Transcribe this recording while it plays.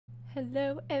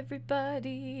Hello,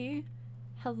 everybody.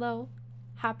 Hello.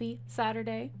 Happy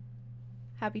Saturday.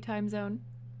 Happy time zone.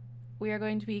 We are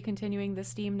going to be continuing the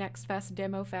Steam Next Fest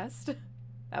Demo Fest.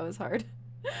 That was hard.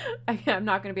 I'm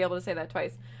not going to be able to say that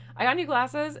twice. I got new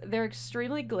glasses. They're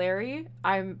extremely glary.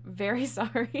 I'm very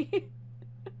sorry.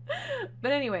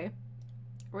 But anyway,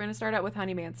 we're going to start out with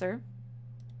Honeymancer.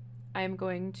 I'm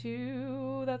going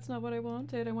to... That's not what I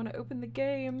wanted. I want to open the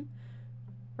game.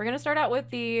 We're going to start out with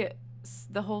the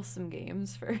wholesome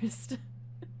games first.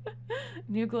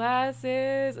 New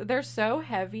glasses. They're so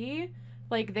heavy.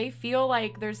 Like, they feel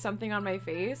like there's something on my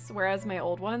face, whereas my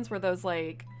old ones were those,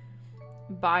 like,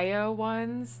 bio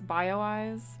ones. Bio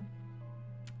eyes.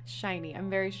 Shiny. I'm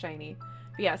very shiny.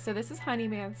 But yeah, so this is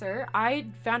Honeymancer. I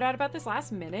found out about this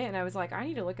last minute, and I was like, I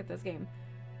need to look at this game.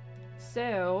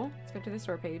 So, let's go to the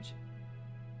store page.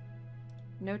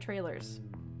 No trailers.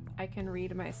 I can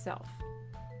read myself.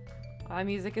 Oh,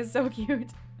 music is so cute.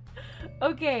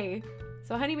 Okay,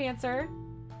 so Honeymancer.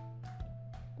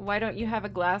 Why don't you have a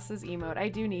glasses emote? I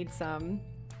do need some.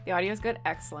 The audio is good.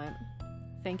 Excellent.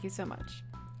 Thank you so much.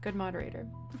 Good moderator.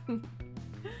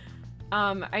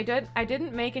 I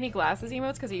didn't make any glasses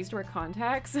emotes because I used to wear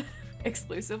contacts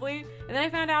exclusively. And then I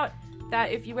found out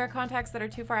that if you wear contacts that are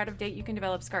too far out of date, you can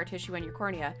develop scar tissue on your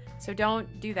cornea. So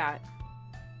don't do that.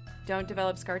 Don't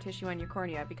develop scar tissue on your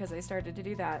cornea, because I started to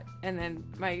do that. And then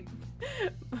my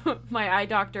eye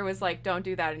doctor was like, don't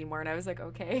do that anymore. And I was like,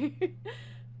 okay.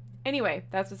 Anyway,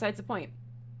 that's besides the point.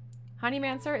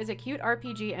 Honeymancer is a cute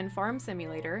RPG and farm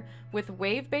simulator with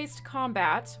wave-based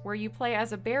combat where you play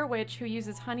as a bear witch who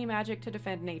uses honey magic to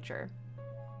defend nature.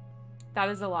 That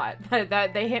is a lot.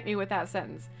 That they hit me with that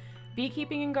sentence.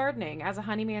 Beekeeping and gardening. As a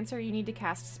Honeymancer, you need to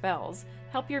cast spells.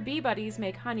 Help your bee buddies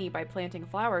make honey by planting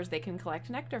flowers they can collect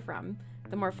nectar from.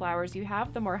 The more flowers you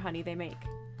have, the more honey they make.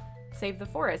 Save the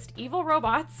forest. Evil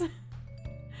robots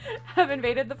have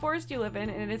invaded the forest you live in,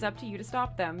 and it is up to you to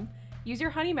stop them. Use your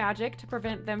honey magic to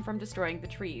prevent them from destroying the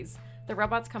trees. The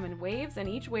robots come in waves, and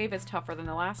each wave is tougher than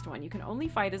the last one. You can only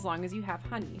fight as long as you have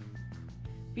honey.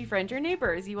 Befriend your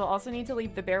neighbors. You will also need to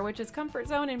leave the bear witch's comfort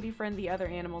zone and befriend the other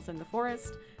animals in the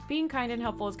forest. Being kind and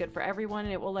helpful is good for everyone,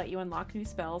 and it will let you unlock new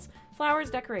spells, flowers,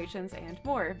 decorations, and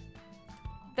more.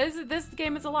 This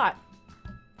game is a lot.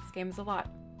 This game is a lot.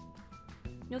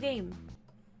 New game.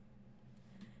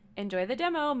 Enjoy the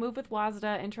demo. Move with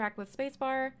WASD, interact with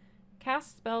spacebar,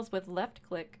 cast spells with left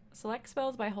click, select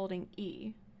spells by holding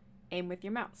E, aim with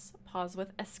your mouse, pause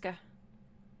with ESCA.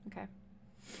 Okay.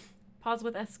 Pause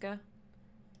with ESCA.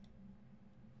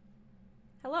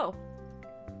 Hello.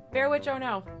 Bear witch, oh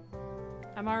no.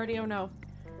 I'm already oh no.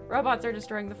 Robots are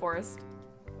destroying the forest.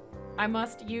 I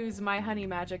must use my honey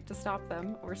magic to stop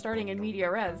them. We're starting in media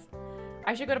res.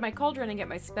 I should go to my cauldron and get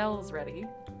my spells ready.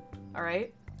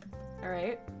 Alright.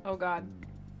 Alright. Oh god.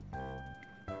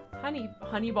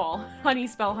 Honey ball. Honey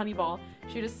spell, honey ball.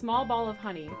 Shoot a small ball of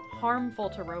honey. Harmful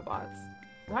to robots.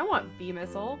 Oh, I want bee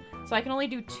missile. So I can only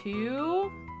do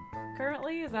 2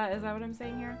 currently? Is that what I'm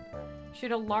saying here?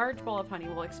 Shoot a large ball of honey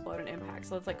will explode on impact.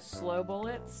 So it's like slow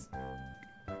bullets.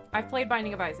 I've played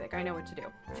Binding of Isaac. I know what to do.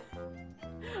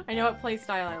 I know what play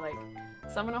style I like.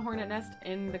 Summon a hornet nest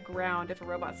in the ground. If a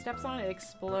robot steps on it, it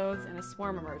explodes in a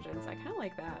swarm emergence. I kind of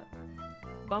like that.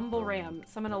 Bumble ram.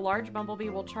 Summon a large bumblebee,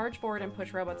 will charge forward and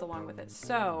push robots along with it.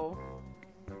 So,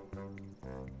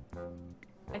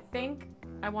 I think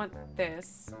I want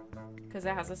this, because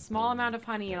it has a small amount of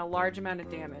honey and a large amount of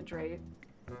damage, right?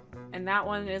 And that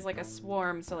one is like a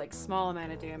swarm, so like small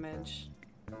amount of damage.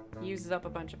 Uses up a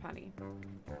bunch of honey.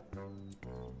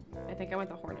 I think I want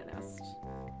the hornet nest.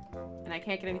 And I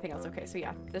can't get anything else. Okay, so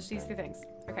yeah, just these 2 things.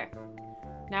 Okay.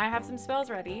 Now I have some spells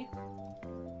ready.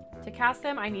 To cast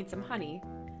them, I need some honey.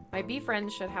 My bee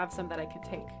friends should have some that I can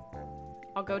take.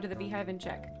 I'll go to the beehive and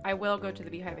check. I will go to the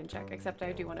beehive and check, except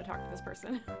I do want to talk to this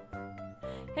person.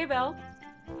 Hey, Belle.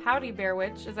 Howdy, Bear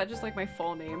Witch. Is that just like my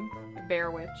full name?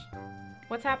 Bear Witch.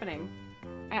 What's happening?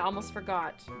 I almost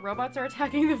forgot. Robots are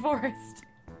attacking the forest.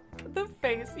 The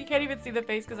face. You can't even see the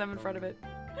face because I'm in front of it.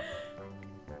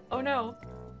 Oh no.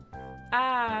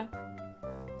 Ah.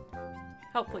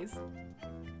 Help, please.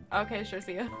 Okay, sure,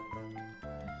 see ya.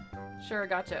 Sure,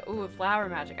 gotcha. Ooh, flower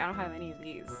magic. I don't have any of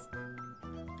these.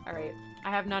 Alright. I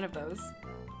have none of those.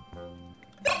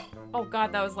 Oh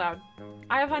god, that was loud.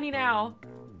 I have honey now.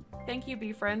 Thank you,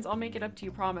 bee friends. I'll make it up to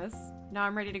you, promise. Now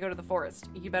I'm ready to go to the forest.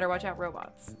 You better watch out,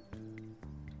 robots.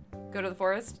 Go to the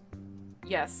forest?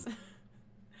 Yes.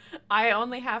 I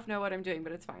only half know what I'm doing,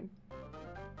 but it's fine.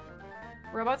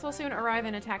 Robots will soon arrive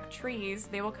and attack trees.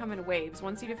 They will come in waves.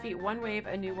 Once you defeat one wave,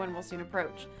 a new one will soon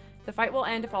approach. The fight will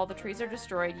end if all the trees are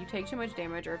destroyed, you take too much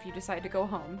damage, or if you decide to go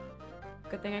home.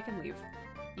 Good thing I can leave.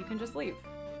 you can just leave.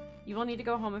 You will need to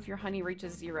go home if your honey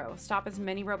reaches 0. Stop as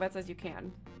many robots as you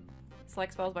can.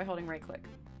 Select spells by holding right click.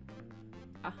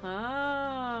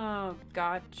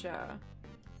 Gotcha.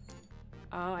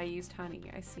 Oh, I used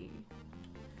honey. I see.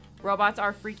 Robots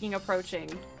are freaking approaching.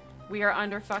 We are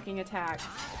under fucking attack.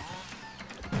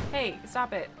 Hey,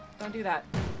 stop it. Don't do that.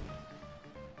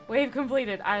 Wave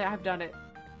completed. I have done it.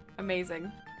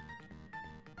 Amazing.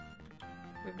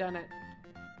 We've done it.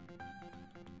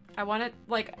 I want it,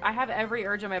 like, I have every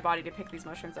urge in my body to pick these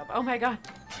mushrooms up. Oh my god.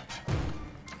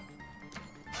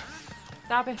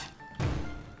 Stop it.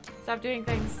 Stop doing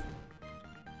things.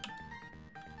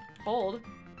 Hold.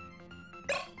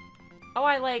 Oh,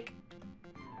 I like...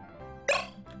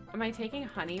 Am I taking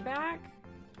honey back?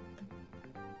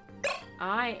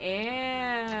 I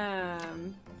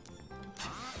am.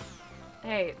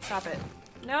 Hey, stop it.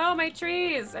 No, my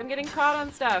trees! I'm getting caught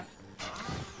on stuff.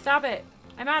 Stop it.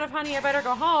 I'm out of honey, I better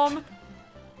go home.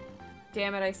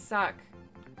 Damn it, I suck.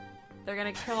 They're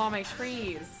gonna kill all my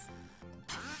trees.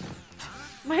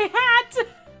 My hat!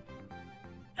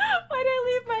 Why did I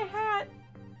leave my hat?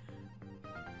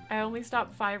 I only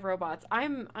stopped 5 robots.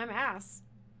 I'm ass.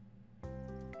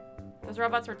 Those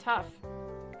robots were tough.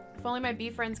 If only my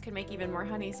bee friends could make even more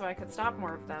honey so I could stop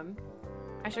more of them.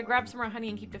 I should grab some more honey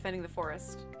and keep defending the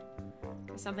forest.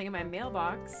 There's something in my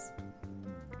mailbox.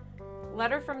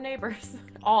 Letter from neighbors.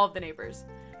 All of the neighbors.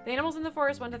 The animals in the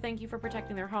forest want to thank you for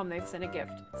protecting their home. They've sent a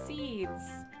gift. Seeds.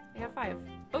 I have 5.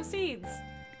 Oh, seeds!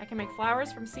 I can make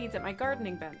flowers from seeds at my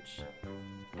gardening bench.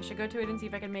 I should go to it and see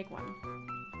if I can make one.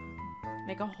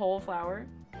 Make a whole flower.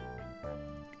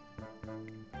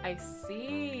 I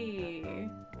see.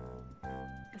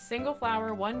 A single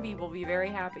flower, 1 bee will be very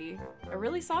happy. A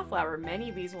really soft flower, many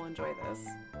bees will enjoy this.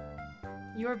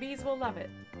 Your bees will love it.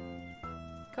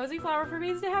 Cozy flower for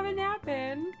bees to have a nap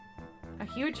in. A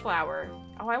huge flower.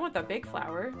 Oh, I want the big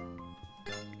flower.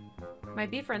 My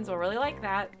bee friends will really like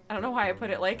that. I don't know why I put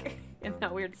it like in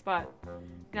that weird spot.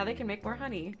 Now they can make more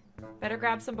honey. Better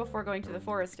grab some before going to the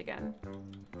forest again.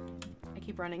 I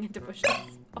keep running into bushes.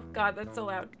 Oh god, that's so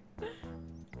loud. Do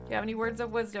you have any words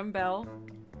of wisdom, Belle?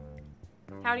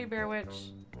 Howdy, Bear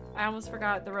Witch. I almost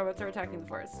forgot the robots are attacking the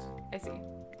forest. I see.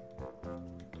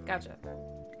 Gotcha.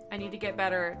 I need to get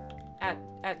better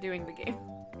at doing the game.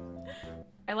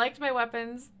 I liked my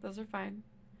weapons. Those are fine.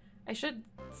 I should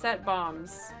set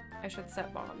bombs. I should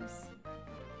set bombs.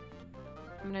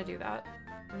 I'm gonna do that.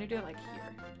 I'm gonna do it like here.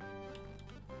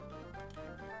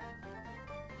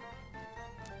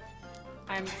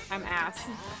 I'm ass.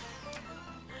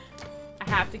 I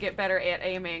have to get better at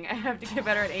aiming. I have to get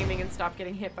better at aiming and stop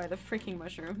getting hit by the freaking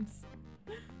mushrooms.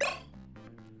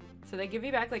 So they give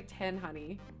me back like 10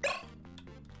 honey.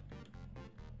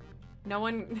 No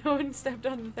one stepped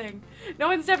on the thing. No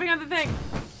one's stepping on the thing.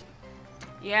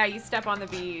 Yeah, you step on the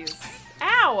bees.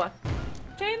 Ow!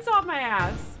 Chainsawed my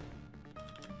ass.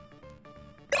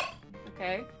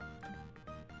 Okay.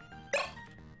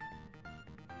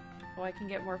 Oh, I can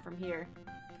get more from here.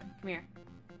 Come here.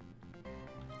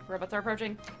 Robots are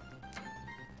approaching.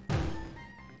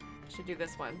 Should do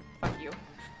this one. Fuck you.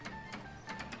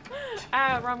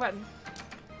 Ah, wrong button.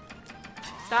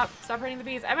 Stop hurting the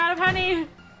bees. I'm out of honey!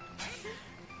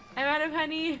 I'm out of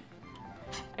honey.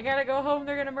 I gotta go home.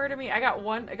 They're gonna murder me. I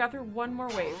got through 1 more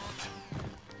wave.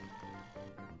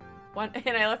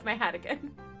 And I left my hat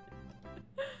again.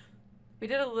 We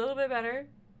did a little bit better.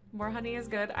 More honey is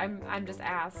good. I'm just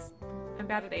ass. I'm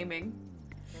bad at aiming.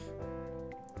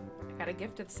 I got a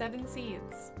gift of 7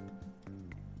 seeds.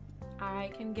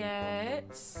 I can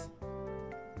get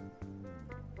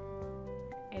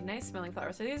a nice smelling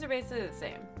flower. So these are basically the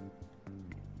same.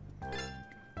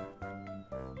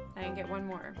 I can get 1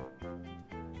 more.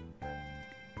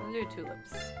 We'll do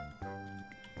tulips.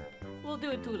 We'll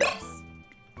do a tulips.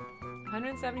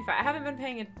 175. I haven't been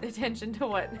paying attention to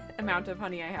what amount of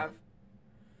honey I have.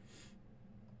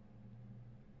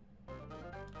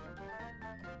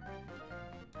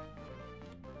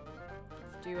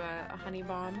 Let's do a honey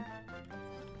bomb.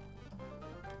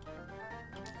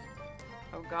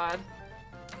 Oh god.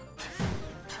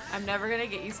 I'm never gonna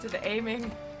get used to the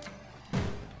aiming.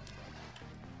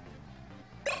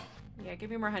 Yeah, give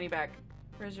me more honey back.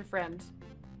 Where's your friend?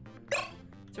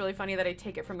 It's really funny that I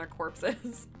take it from their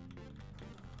corpses.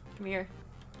 Come here.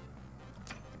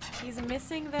 He's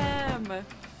missing them.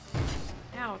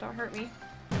 Ow, don't hurt me.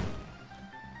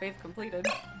 Wave completed.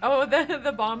 Oh,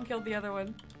 the bomb killed the other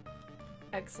one.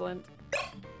 Excellent.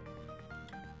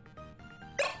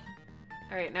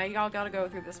 Alright, now you all gotta go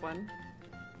through this one.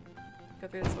 Go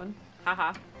through this one.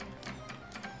 Haha.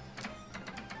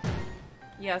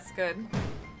 Yes, good.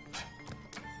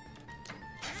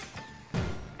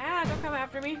 Ah, don't Don't come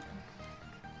after me.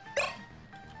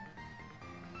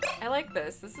 I like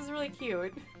this. This is really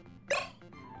cute.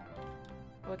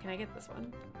 Oh, can I get this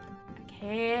one? I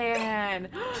can.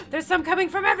 There's some coming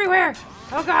from everywhere.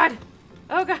 Oh god.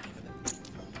 Oh god.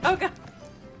 Oh god.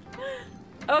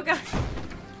 Oh god.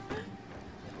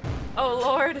 Oh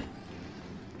lord.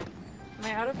 Am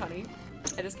I out of honey?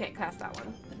 I just can't cast that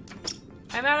one.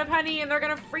 I'm out of honey and they're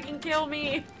gonna freaking kill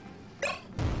me.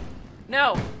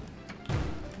 No.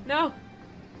 No.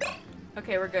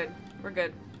 Okay, we're good. We're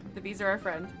good. The bees are our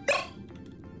friend.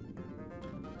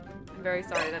 I'm very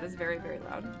sorry. That is very, very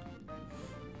loud.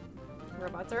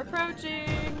 Robots are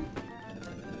approaching.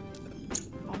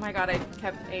 Oh my god, I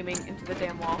kept aiming into the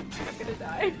damn wall. I'm gonna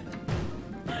die.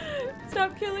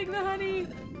 Stop killing the honey.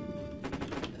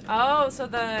 Oh, so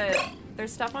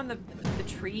there's stuff on the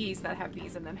trees that have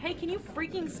bees in them. Hey, can you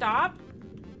freaking stop?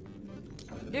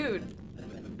 Dude,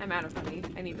 I'm out of honey.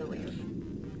 I need to leave.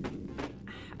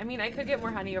 I mean, I could get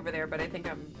more honey over there, but I think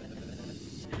I'm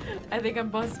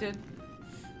busted.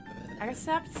 I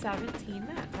accept 17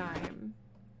 that time.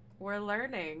 We're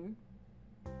learning.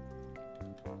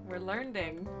 We're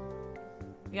learning.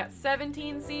 We got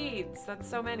 17 seeds. That's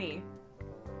so many.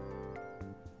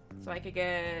 So I could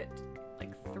get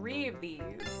like 3 of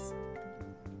these.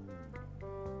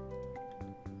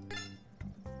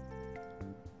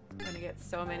 I'm gonna get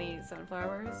so many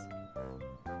sunflowers.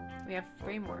 We have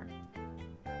 3 more.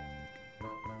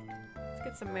 Let's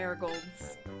get some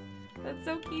marigolds. That's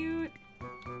so cute.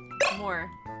 More.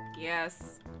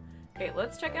 Yes. Okay,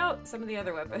 let's check out some of the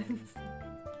other weapons.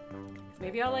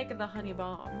 Maybe I'll like the honey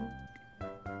bomb.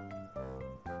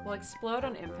 Will explode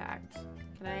on impact.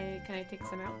 Can I take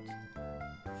some out?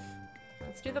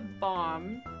 Let's do the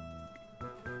bomb.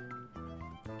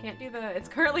 Can't do the... It's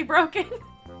currently broken.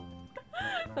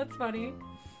 That's funny.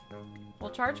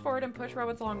 We'll charge forward and push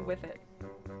robots along with it.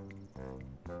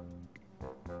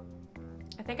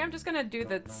 I think I'm just gonna do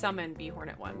the summon bee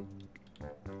hornet one.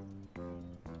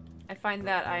 I find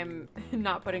that I'm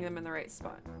not putting them in the right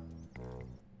spot.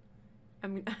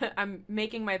 I'm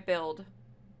making my build.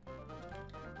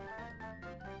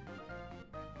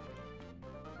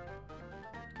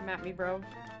 Come at me, bro.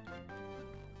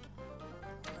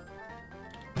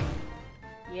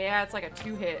 Yeah, it's like a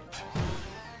 2-hit.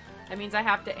 That means I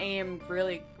have to aim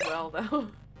really well, though.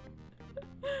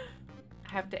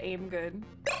 I have to aim good.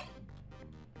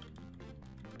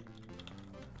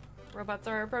 Robots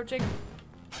are approaching.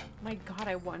 My god,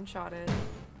 I one-shotted.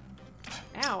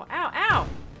 Ow, ow, ow!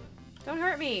 Don't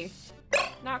hurt me.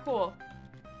 Not cool.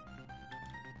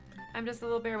 I'm just a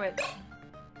little bear witch.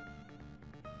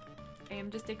 I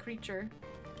am just a creature.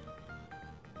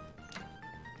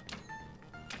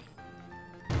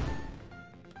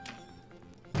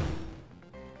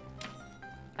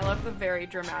 I love the very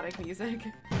dramatic music.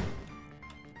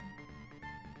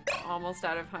 Almost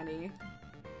out of honey.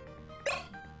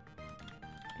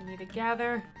 I need to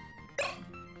gather.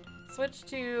 Switch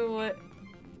to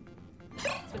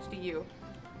you.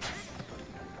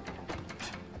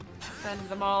 Send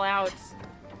them all out.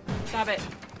 Stop it.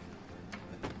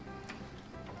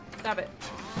 Stop it.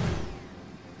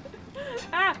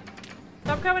 Ah!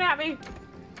 Stop coming at me!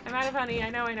 I'm out of honey. I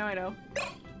know, I know, I know.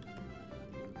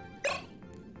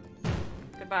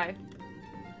 Goodbye.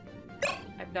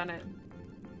 I've done it.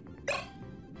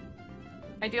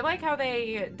 I do like how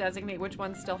they designate which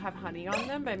ones still have honey on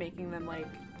them by making them, like,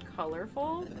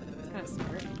 colorful. It's kind of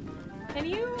smart. Can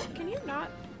you not?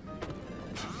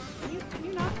 Can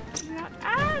you not?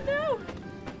 Ah, no!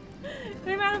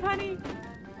 I'm out of honey!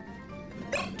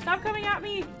 Stop coming at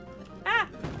me! Ah!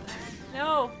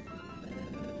 No!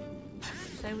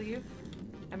 Should I leave?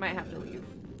 I might have to leave.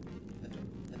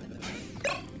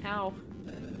 Ow.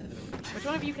 Which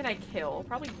one of you can I kill?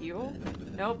 Probably you?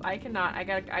 Nope, I cannot. I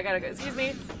gotta go. Excuse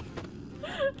me.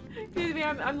 Excuse me,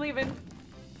 I'm leaving.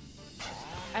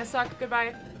 I suck.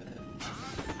 Goodbye.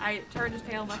 I turned his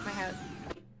tail and left my head.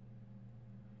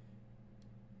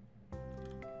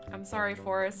 I'm sorry,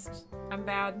 Forest. I'm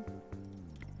bad.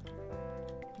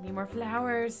 I need more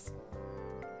flowers.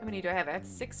 How many do I have? I have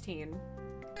 16.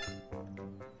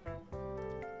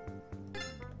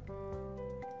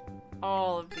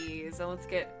 All of these, and let's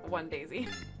get 1 daisy.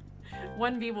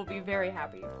 1 bee will be very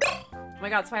happy. Oh my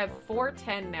god, so I have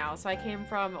 410 now, so I came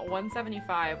from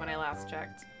 175 when I last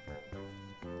checked.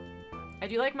 I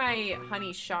do like my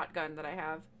honey shotgun that I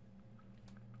have.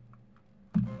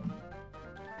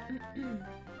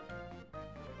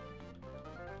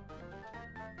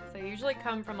 So I usually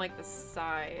come from like the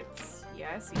sides.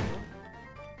 Yeah, I see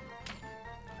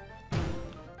you.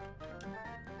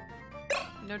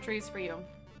 No trees for you.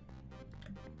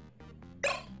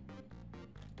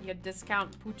 You get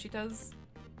discount puchitas.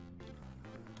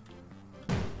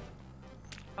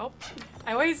 Oh,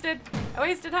 I wasted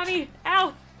honey.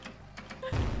 Ow!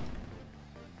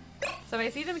 So if I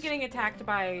see them getting attacked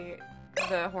by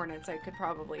the hornets, I could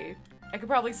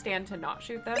probably stand to not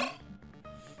shoot them.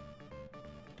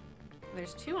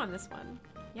 There's 2 on this one.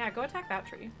 Yeah, go attack that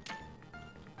tree.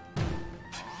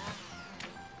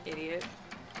 Idiot.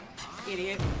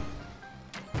 Idiot.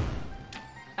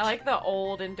 I like the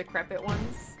old and decrepit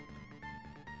ones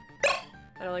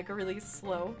that are like really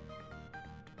slow.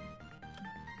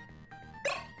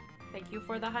 Thank you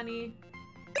for the honey.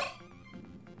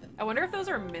 I wonder if those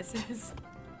are misses.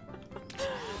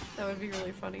 That would be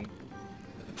really funny.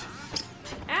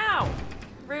 Ow!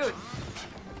 Rude.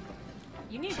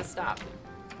 You need to stop.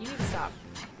 You need to stop.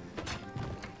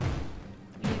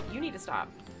 You need to stop.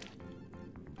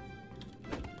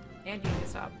 And you need to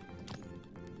stop.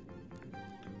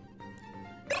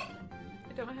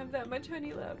 I don't have that much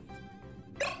honey left.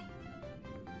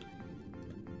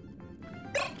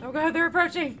 Oh god, they're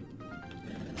approaching!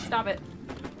 Stop it.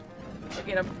 Look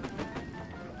at them.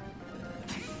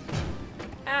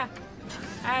 Ah!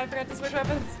 I forgot to switch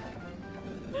weapons.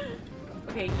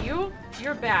 Okay,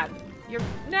 you're bad.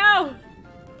 No!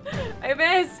 I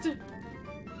missed!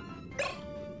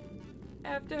 I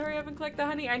have to hurry up and collect the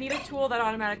honey. I need a tool that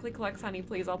automatically collects honey,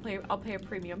 please. I'll pay a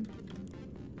premium.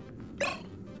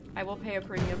 I will pay a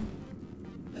premium.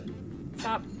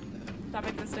 Stop. Stop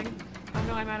existing. Oh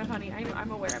no, I'm out of honey.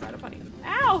 I'm aware I'm out of honey.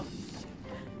 Ow!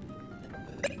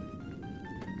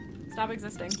 Stop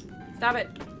existing. Stop it.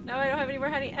 No, I don't have any more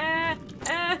honey.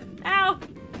 Ow!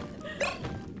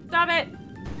 Stop it!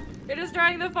 You're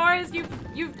destroying the forest.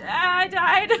 I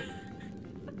died.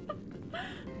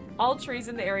 All trees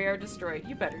in the area are destroyed.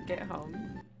 You better get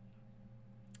home.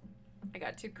 I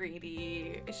got too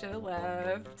greedy. I should have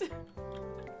left.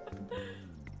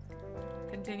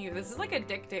 Continue. This is like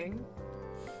addicting.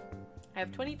 I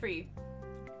have 23.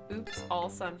 Oops, all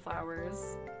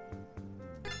sunflowers.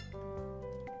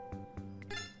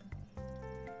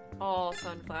 All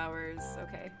sunflowers.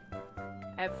 Okay.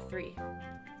 I have 3.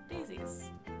 Daisies.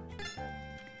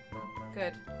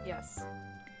 Good. Yes.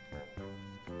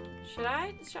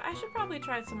 I should probably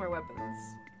try some more weapons.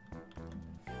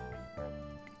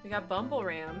 We got Bumble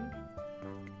Ram.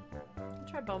 I'll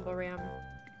try Bumble Ram.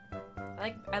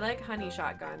 I like Honey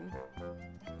Shotgun.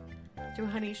 Do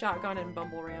Honey Shotgun and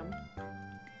Bumble Ram.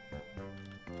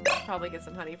 Probably get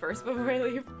some honey first before I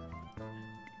leave.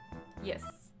 Yes.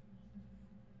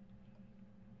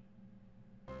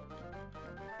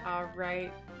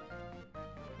 Alright.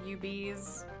 You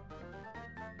bees.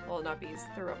 Well, not bees,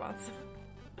 the robots.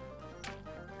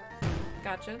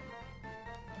 Gotcha.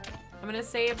 I'm gonna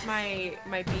save my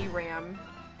bee ram.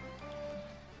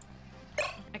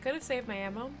 I could have saved my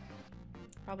ammo.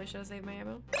 Probably should have saved my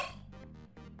ammo.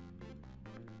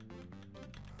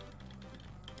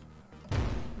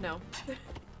 No.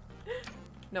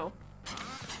 No.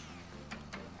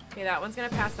 Okay, that one's gonna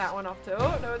pass that one off to—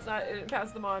 oh, no, it's not. It didn't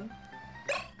pass them on.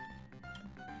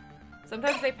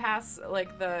 Sometimes they pass,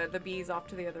 like, the bees off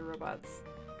to the other robots.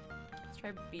 Let's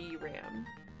try bee ram.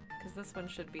 Because this one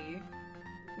should be—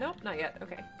 nope, not yet.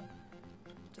 Okay.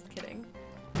 Just kidding.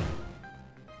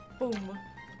 Boom.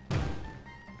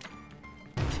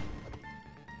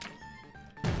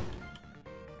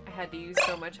 I had to use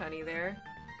so much honey there.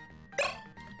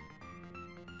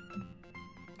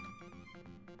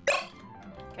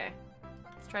 Okay.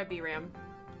 Let's try B-Ram.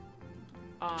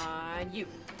 On you.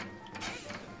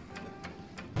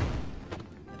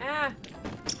 Ah!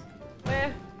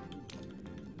 Where?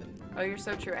 Oh, you're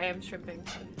so true. I am shrimping.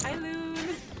 Hi, Loon!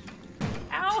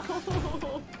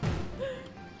 Ow!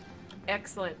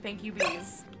 Excellent. Thank you,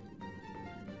 bees.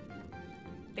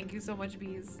 Thank you so much,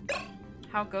 bees.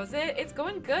 How goes it? It's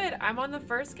going good. I'm on the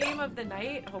first game of the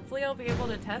night. Hopefully I'll be able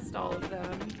to test all of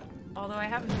them. Although I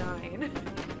have 9.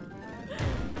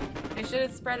 I should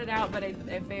have spread it out, but I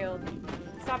failed.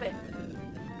 Stop it.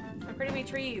 I'm hurting my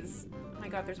trees. Oh my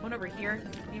god, there's one over here. I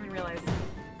didn't even realize.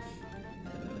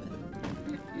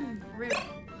 Rude.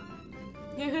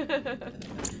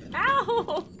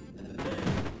 Ow!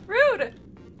 Rude!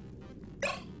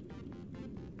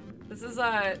 This is,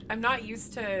 I'm not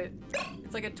used to—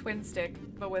 it's like a twin stick,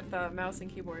 but with, mouse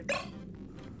and keyboard.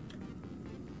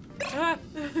 Ah!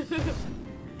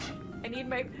 I need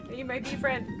my bee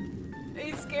friend.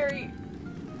 He's scary.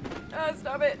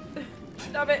 Stop it.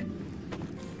 Stop it.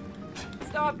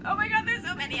 Stop. Oh my god, there's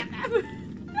so many of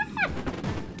them!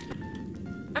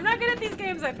 I'm not good at these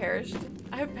games. I perished.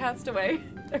 I have passed away.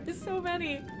 There's so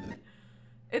many.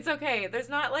 It's okay. There's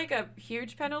not like a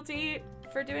huge penalty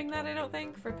for doing that, I don't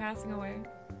think, for passing away.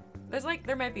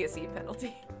 There might be a seed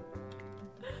penalty.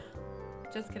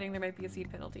 Just kidding, there might be a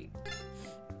seed penalty.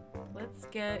 Let's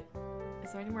get...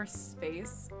 Is there any more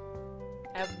space?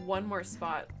 I have one more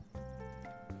spot.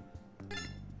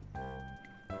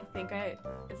 I think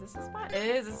is this a spot?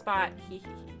 It is a spot.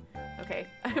 Okay.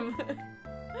 Is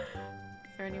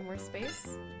there any more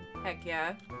space? Heck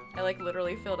yeah. I like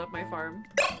literally filled up my farm.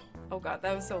 Oh god,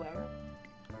 that was so loud.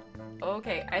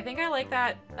 Okay, I think I like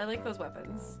that. I like those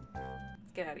weapons.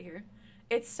 Let's get out of here.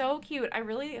 It's so cute. I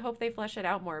really hope they flesh it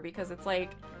out more because it's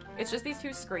like, it's just these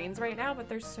two screens right now, but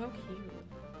they're so cute.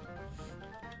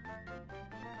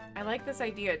 I like this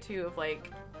idea too of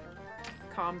like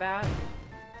combat.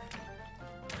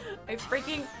 I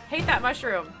freaking hate that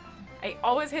mushroom. I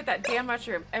always hit that damn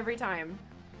mushroom every time.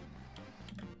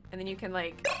 And then you can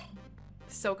like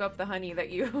soak up the honey that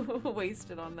you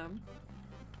wasted on them.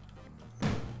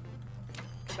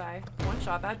 Goodbye. One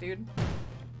shot that dude.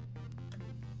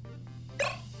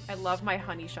 I love my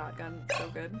honey shotgun. It's so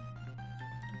good.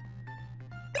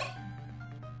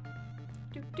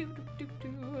 Do, do, do, do,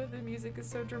 do. The music is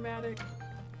so dramatic.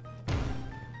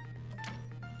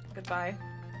 Goodbye.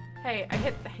 Hey, I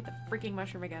hit the freaking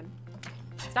mushroom again.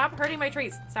 Stop hurting my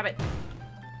trees. Stop it.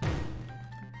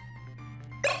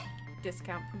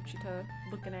 Discount Poochita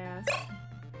looking ass.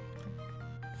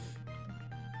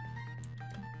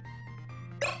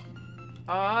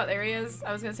 Oh, there he is.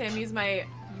 I was gonna say I'm using my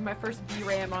first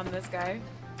B-ram on this guy.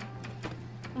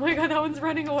 Oh my god, that one's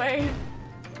running away.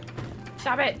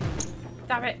 Stop it.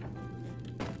 Stop it.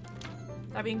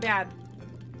 Stop being bad.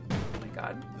 Oh my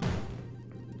god.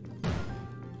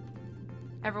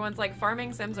 Everyone's like,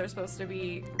 farming sims are supposed to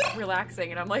be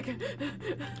relaxing, and I'm like,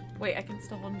 wait, I can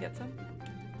still hold and get some?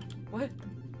 What?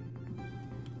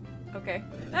 Okay.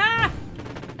 Ah!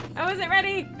 I wasn't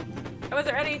ready! I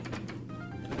wasn't ready!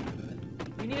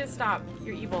 You need to stop.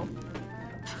 You're evil.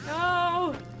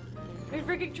 No! My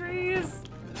freaking trees!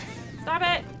 Stop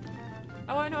it!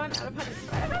 Oh, I know I'm out of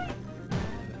honey.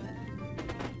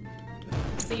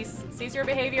 Cease. Cease your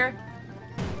behavior.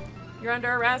 You're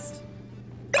under arrest.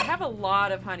 I have a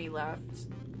lot of honey left.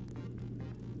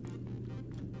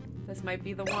 This might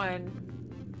be the one.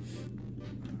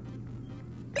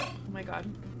 Oh my god.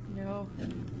 No.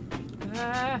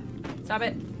 Ah! Stop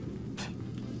it.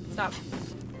 Stop.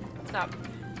 Stop.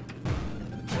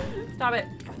 Stop it.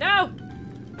 No!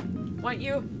 Want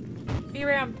you.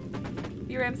 B-Ram.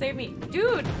 B-Ram, save me.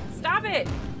 Dude! Stop it!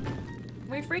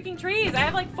 My freaking trees! I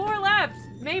have like 4 left!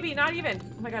 Maybe, not even.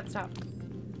 Oh my god, stop.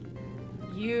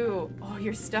 You. Oh,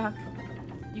 you're stuck.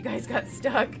 You guys got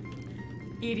stuck.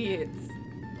 Idiots.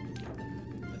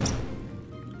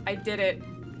 I did it.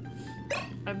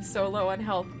 I'm so low on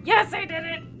health. Yes, I did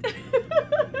it!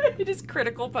 It is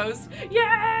critical post.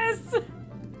 Yes!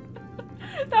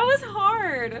 That was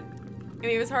hard. I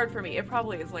mean, it was hard for me. It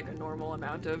probably is like a normal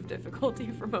amount of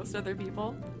difficulty for most other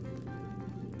people.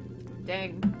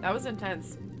 Dang, that was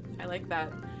intense. I like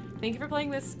that. Thank you for playing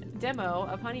this demo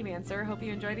of Honeymancer. Hope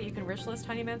you enjoyed it. You can wish list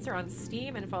Honeymancer on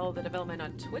Steam and follow the development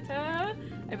on Twitter.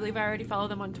 I believe I already follow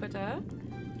them on Twitter.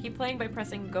 Keep playing by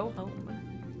pressing go home.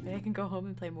 Maybe I can go home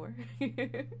and play more.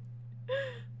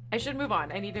 I should move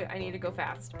on. I need to go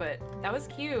fast, but that was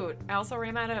cute. I also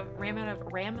ran out of room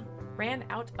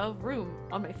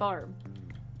on my farm.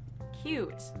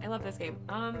 Cute. I love this game.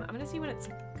 I'm gonna see when it's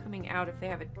coming out, if they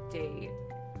have a date.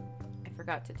 I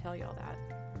forgot to tell y'all that.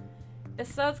 It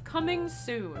says coming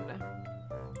soon.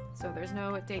 So there's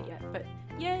no date yet, but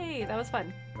yay, that was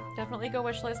fun. Definitely go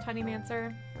wishlist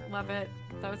Honeymancer. Love it.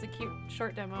 That was a cute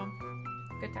short demo.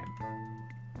 Good time.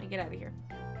 Let me get out of here.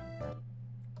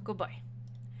 Goodbye.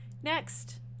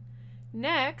 Next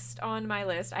on my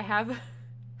list, I have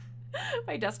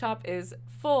my desktop is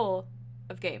full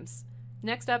of games.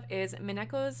 Next up is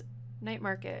Mineko's Night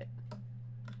Market.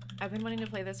 I've been wanting to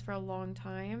play this for a long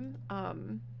time.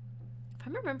 If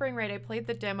I'm remembering right, I played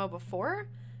the demo before,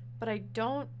 but I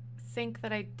don't think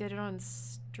that I did it on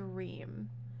stream.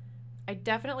 I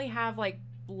definitely have like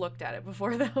looked at it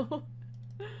before though.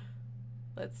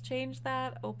 Let's change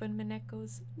that. Open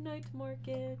Mineko's Night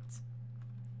Market.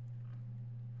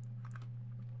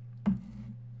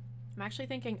 I'm actually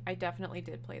thinking I definitely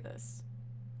did play this,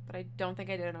 but I don't think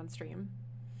I did it on stream.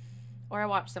 Or I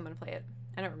watched someone play it.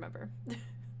 I don't remember.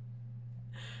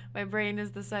 My brain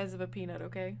is the size of a peanut,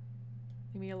 okay?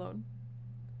 Leave me alone.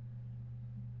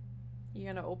 You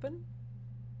gonna open?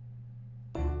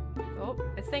 Oh,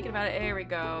 it's thinking about it. There we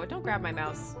go. Don't grab my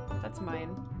mouse. That's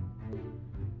mine.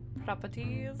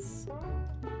 Properties.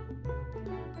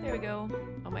 There we go.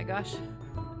 Oh my gosh.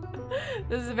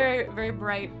 This is very, very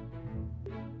bright.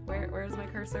 Where's my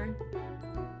cursor?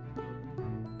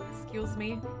 Excuse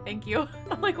me. Thank you.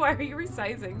 I'm like, why are you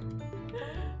resizing?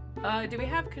 Do we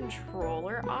have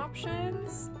controller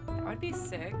options? That would be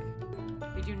sick.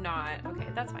 We do not. Okay,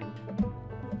 that's fine.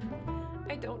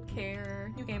 I don't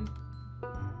care. New game.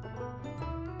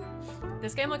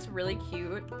 This game looks really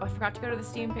cute. Oh, I forgot to go to the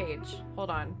Steam page. Hold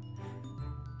on.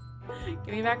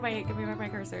 Give me back my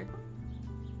cursor.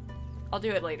 I'll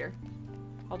do it later.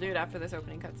 I'll do it after this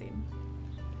opening cutscene.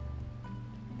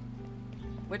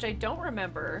 Which I don't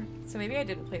remember, so maybe I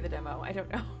didn't play the demo. I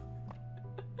don't know.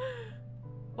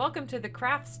 Welcome to the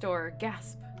craft store.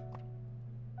 Gasp.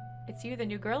 It's you, the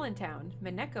new girl in town.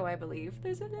 Mineko, I believe.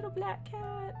 There's a little black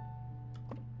cat.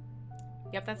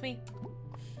 Yep, that's me.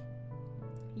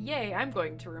 Yay, I'm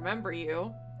going to remember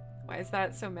you. Why is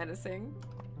that so menacing?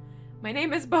 My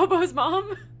name is Bobo's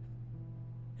mom.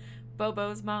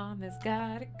 Bobo's mom has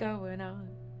got it going on.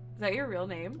 Is that your real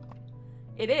name?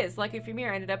 It is. Lucky for me,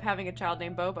 I ended up having a child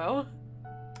named Bobo.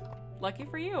 Lucky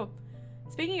for you.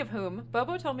 Speaking of whom,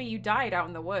 Bobo told me you died out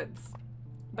in the woods.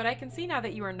 But I can see now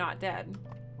that you are not dead.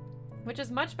 Which is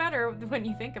much better when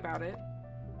you think about it.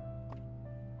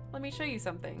 Let me show you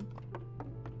something.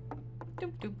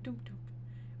 Doop, doop, doop, doop.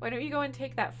 Why don't you go and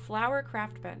take that flower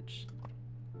craft bench?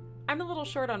 I'm a little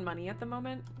short on money at the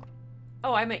moment.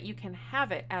 Oh, I meant you can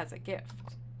have it as a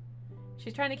gift.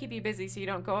 She's trying to keep you busy so you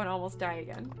don't go and almost die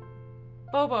again.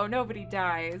 Bobo, nobody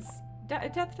dies.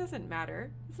 Death doesn't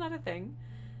matter. It's not a thing.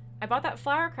 I bought that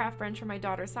flower craft bench for my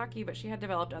daughter Saki, but she had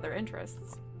developed other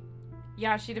interests.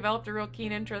 Yeah, she developed a real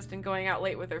keen interest in going out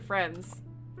late with her friends.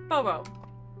 Bobo.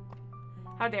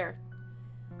 How dare.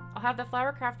 I'll have the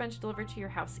flower craft bench delivered to your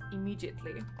house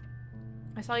immediately.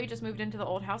 I saw you just moved into the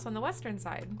old house on the western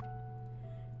side.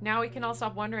 Now we can all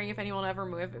stop wondering if anyone will ever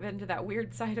move into that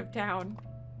weird side of town.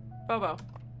 Bobo,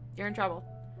 you're in trouble.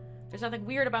 There's nothing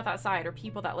weird about that side or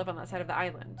people that live on that side of the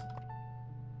island.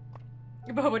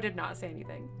 Bobo did not say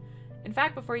anything. In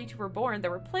fact, before you two were born, there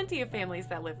were plenty of families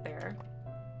that lived there.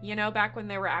 You know, back when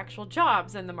there were actual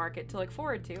jobs in the market to look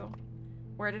forward to.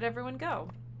 Where did everyone go?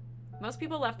 Most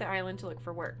people left the island to look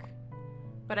for work.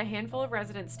 But a handful of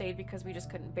residents stayed because we just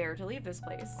couldn't bear to leave this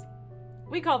place.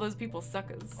 We call those people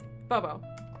suckers. Bobo.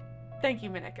 Thank you,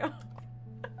 Mineko.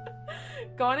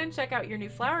 Go on and check out your new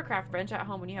flower craft bench at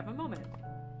home when you have a moment.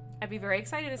 I'd be very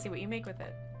excited to see what you make with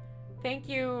it. Thank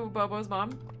you, Bobo's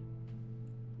mom.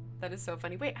 That is so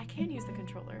funny. Wait, I can use the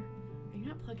controller. Are you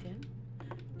not plugged in?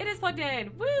 It is plugged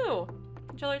in! Woo!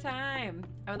 Controller time.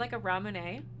 I would like a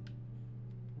ramune.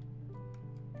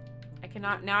 I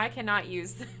cannot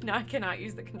use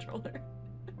the controller.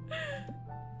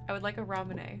 I would like a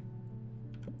ramune.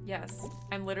 Yes,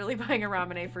 I'm literally buying a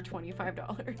ramune for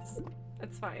 $25.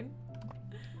 That's fine.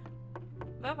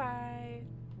 Bye-bye.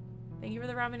 Thank you for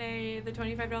the ramune, the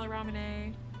 $25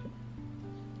 ramune.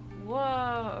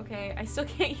 Whoa, okay. I still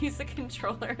can't use the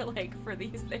controller, like, for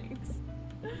these things.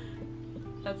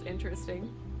 That's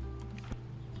interesting.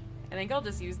 I think I'll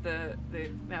just use the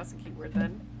mouse and keyboard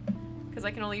then. Because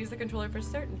I can only use the controller for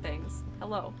certain things.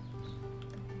 Hello.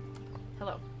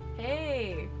 Hello.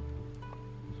 Hey!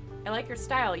 I like your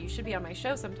style. You should be on my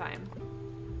show sometime.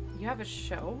 You have a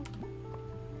show?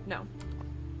 No.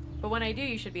 But when I do,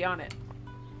 you should be on it.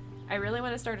 I really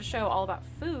want to start a show all about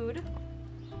food.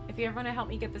 If you ever want to help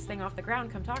me get this thing off the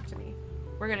ground, come talk to me.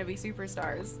 We're going to be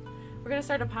superstars. We're going to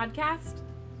start a podcast.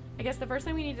 I guess the first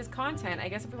thing we need is content. I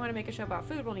guess if we want to make a show about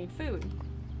food, we'll need food.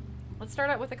 Let's start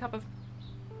out with a cup of...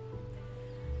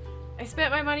 I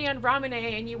spent my money on ramen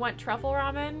and you want truffle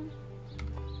ramen?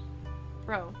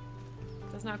 Bro.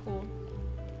 That's not cool.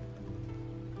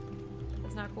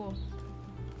 That's not cool.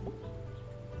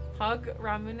 Hug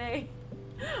ramen.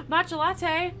 Matcha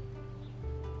latte!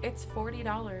 It's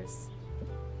 $40.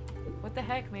 What the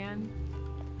heck, man?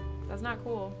 That's not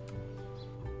cool.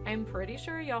 I'm pretty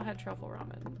sure y'all had truffle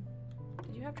ramen.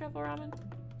 Did you have truffle ramen?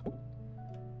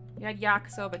 You had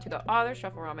yakisoba to go. Oh, there's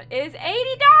truffle ramen. It is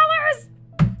 $80!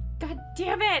 God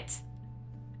damn it!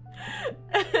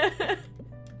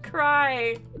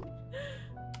 Cry.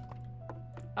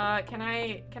 Can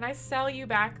I sell you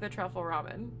back the truffle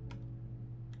ramen?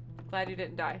 Glad you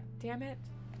didn't die. Damn it.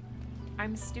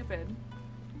 I'm stupid.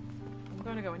 I'm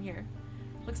gonna go in here.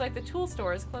 Looks like the tool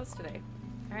store is closed today.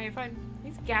 Alright, fine.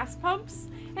 These gas pumps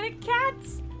and a cat!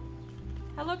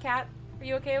 Hello, cat. Are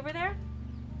you okay over there?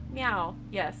 Meow.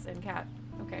 Yes, and cat.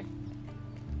 Okay.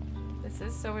 This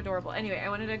is so adorable. Anyway, I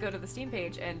wanted to go to the Steam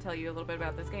page and tell you a little bit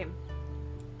about this game.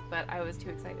 But I was too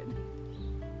excited.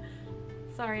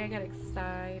 Sorry, I got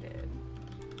excited.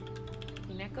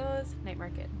 Mineko's Night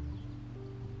Market.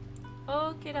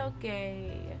 Okie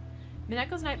dokie.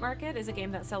 Mineko's Night Market is a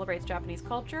game that celebrates Japanese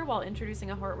culture while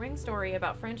introducing a heartwarming story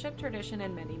about friendship, tradition,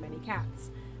 and many, many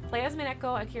cats. Play as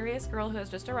Mineko, a curious girl who has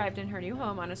just arrived in her new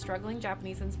home on a struggling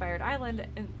Japanese-inspired island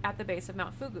at the base of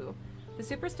Mount Fugu. The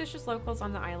superstitious locals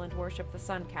on the island worship the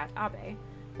sun cat Abe.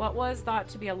 What was thought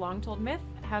to be a long-told myth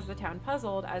has the town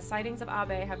puzzled, as sightings of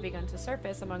Abe have begun to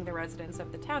surface among the residents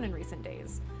of the town in recent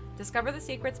days. Discover the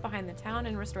secrets behind the town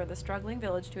and restore the struggling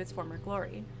village to its former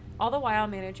glory. All the while,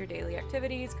 manage your daily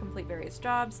activities, complete various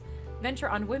jobs, venture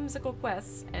on whimsical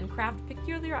quests, and craft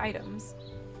peculiar items.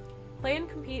 Play and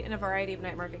compete in a variety of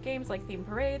night market games like theme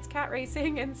parades, cat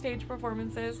racing, and stage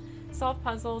performances. Solve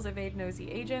puzzles, evade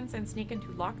nosy agents, and sneak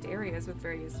into locked areas with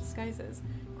various disguises.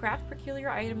 Craft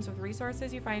peculiar items with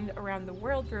resources you find around the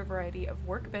world through a variety of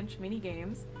workbench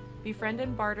mini-games. Befriend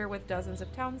and barter with dozens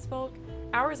of townsfolk.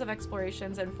 Hours of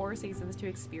explorations and 4 seasons to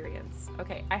experience.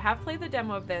 Okay, I have played the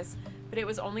demo of this, but it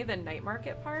was only the night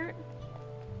market part.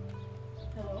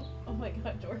 Hello? Oh my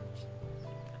god, George.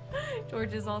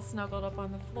 George is all snuggled up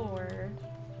on the floor.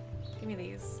 Give me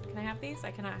these. Can I have these?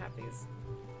 I cannot have these.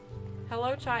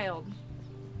 Hello, child.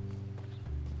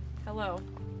 Hello.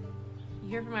 You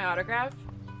here for my autograph?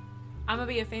 I'm gonna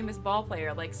be a famous ball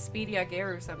player like Speedy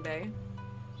Aguero someday.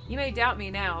 You may doubt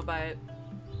me now, but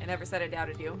I never said I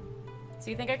doubted you. So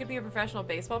you think I could be a professional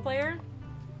baseball player?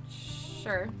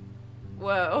 Sure.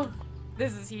 Whoa.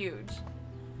 This is huge.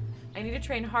 I need to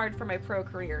train hard for my pro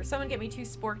career. Someone get me 2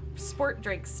 sport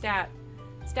drinks. Stat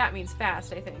means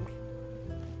fast, I think.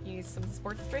 You need some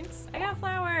sports drinks? I got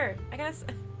flour! I got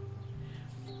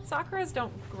Sakuras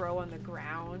don't grow on the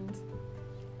ground.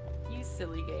 You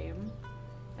silly game.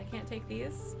 I can't take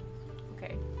these?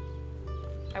 Okay.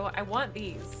 I want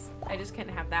these. I just can't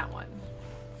have that one.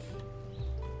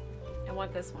 I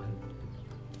want this one.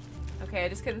 Okay, I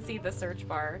just couldn't see the search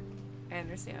bar. I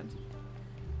understand.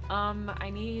 I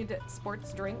need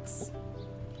sports drinks.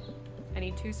 I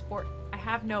need 2 I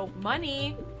have no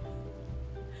money!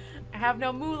 I have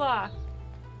no moolah!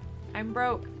 I'm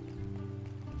broke.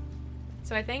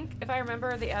 So I think, if I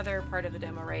remember the other part of the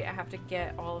demo right, I have to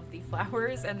get all of the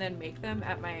flowers and then make them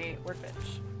at my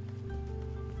workbench.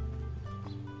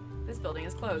 This building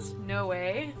is closed. No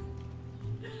way.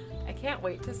 I can't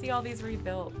wait to see all these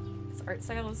rebuilt. This art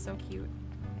style is so cute.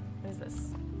 What is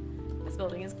this? This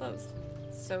building is closed.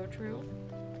 So true.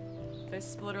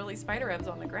 There's literally spider webs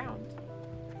on the ground.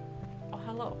 Oh,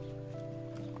 hello.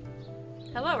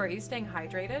 Hello, are you staying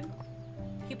hydrated?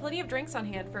 Keep plenty of drinks on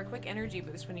hand for a quick energy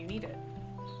boost when you need it.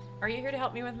 Are you here to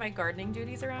help me with my gardening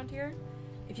duties around here?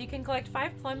 If you can collect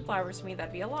 5 plum flowers for me,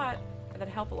 that'd be a lot. Or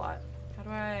that'd help a lot. How do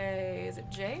I... is it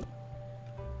J?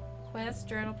 Quest,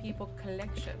 journal, people,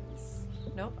 collections.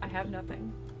 Nope, I have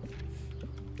nothing.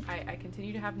 I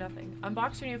continue to have nothing.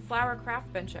 Unbox your new flower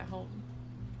craft bench at home.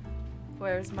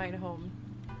 Where's mine home?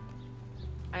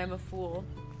 I am a fool.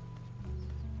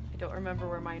 I don't remember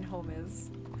where mine home is.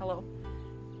 Hello.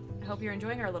 I hope you're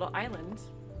enjoying our little island.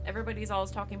 Everybody's always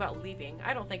talking about leaving.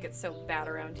 I don't think it's so bad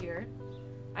around here.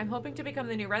 I'm hoping to become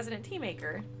the new resident tea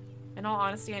maker. In all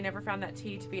honesty, I never found that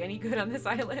tea to be any good on this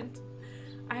island.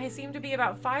 I seem to be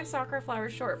about 5 sakura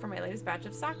flowers short for my latest batch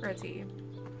of sakura tea.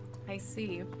 I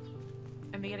see.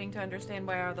 I'm beginning to understand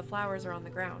why all the flowers are on the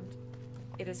ground.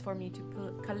 It is for me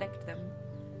to collect them.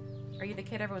 Are you the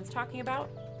kid everyone's talking about?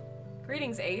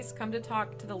 Greetings, Ace. Come to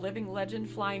talk to the living legend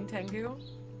Flying Tengu?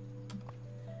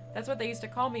 That's what they used to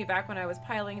call me back when I was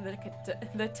piloting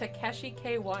the Takeshi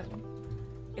K1.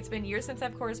 It's been years since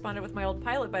I've corresponded with my old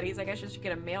pilot buddies. I guess you should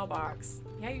get a mailbox.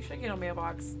 Yeah, you should get a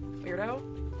mailbox. Weirdo.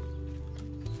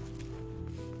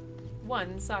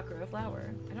 1 sakura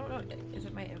flower. I don't know. Is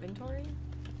it my inventory?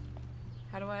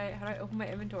 How do I open my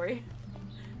inventory?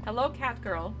 Hello, cat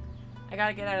girl. I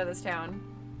gotta get out of this town.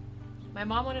 My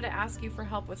mom wanted to ask you for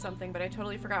help with something, but I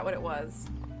totally forgot what it was.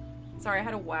 Sorry, I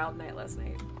had a wild night last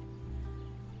night.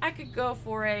 I could go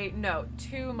for a, no,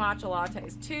 2 matcha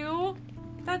lattes. 2?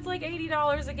 That's like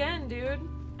 $80 again, dude.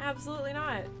 Absolutely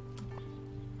not.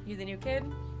 You the new kid?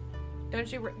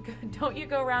 Don't you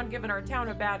go around giving our town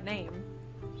a bad name.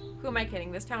 Who am I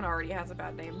kidding? This town already has a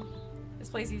bad name. This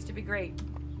place used to be great.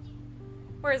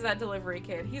 Where's that delivery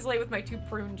kid? He's late with my 2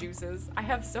 prune juices. I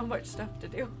have so much stuff to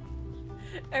do.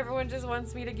 Everyone just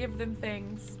wants me to give them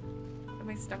things. What am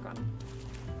I stuck on?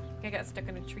 I got stuck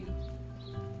in a tree.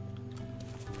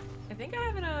 I think I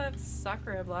have enough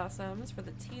sakura blossoms for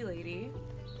the tea lady.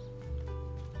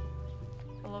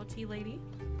 Hello, tea lady.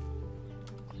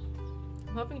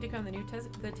 I'm hoping to become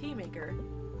the tea maker.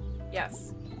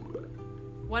 Yes.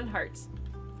 1 heart.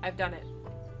 I've done it.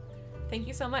 Thank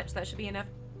you so much. That should be enough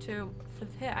to...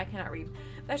 I cannot read.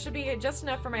 That should be just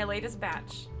enough for my latest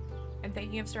batch. I'm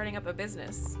thinking of starting up a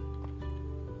business.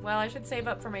 Well, I should save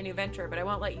up for my new venture, but I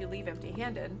won't let you leave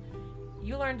empty-handed.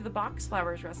 You learned the box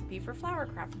flowers recipe for flower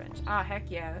craft bench. Ah, heck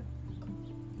yeah.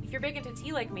 If you're big into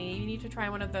tea like me, you need to try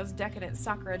one of those decadent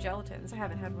Sakura gelatins. I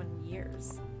haven't had one in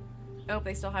years. Oh,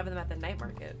 they still have them at the night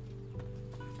market.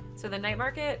 So the night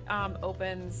market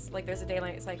opens, like there's a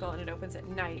daylight cycle and it opens at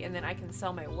night, and then I can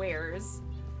sell my wares,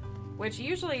 which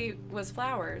usually was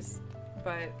flowers,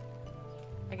 but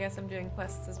I guess I'm doing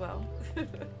quests as well.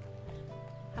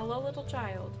 Hello, little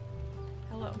child.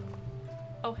 Hello.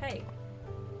 Oh, hey.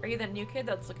 Are you that new kid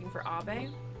that's looking for Abe?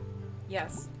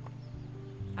 Yes.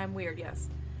 I'm weird, yes.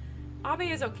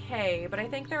 Abe is okay, but I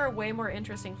think there are way more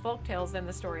interesting folktales than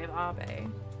the story of Abe.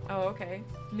 Oh, okay.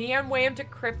 Me, I'm way into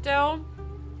crypto?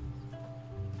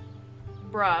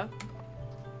 Bruh.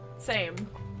 Same.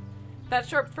 That's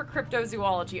short for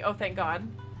cryptozoology. Oh, thank God.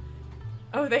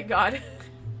 Oh, thank God.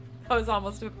 that was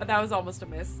almost a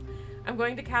miss. I'm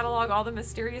going to catalog all the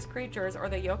mysterious creatures or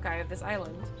the yokai of this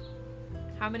island.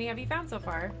 How many have you found so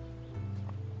far?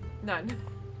 None.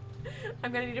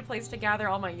 I'm gonna need a place to gather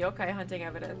all my yokai hunting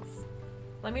evidence.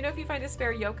 Let me know if you find a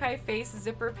spare yokai face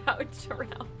zipper pouch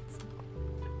around.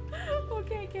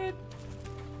 Okay, kid.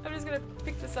 I'm just gonna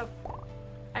pick this up.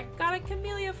 I got a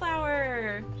camellia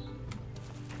flower!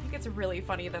 I think it's really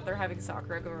funny that they're having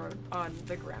Sakura grow on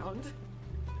the ground.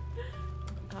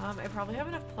 I probably have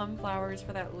enough plum flowers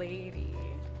for that lady.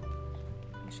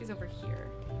 I think she's over here.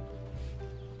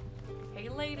 Hey,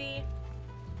 lady.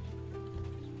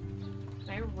 Can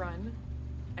I run?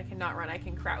 I cannot run, I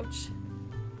can crouch.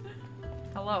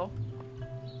 Hello.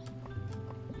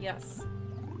 Yes.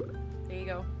 There you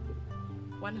go.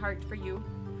 1 heart for you.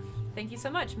 Thank you so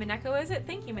much. Mineko, is it?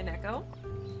 Thank you, Mineko.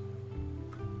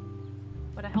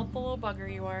 What a helpful little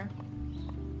bugger you are.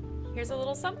 Here's a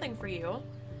little something for you.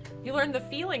 You learned the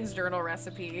feelings journal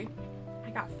recipe. I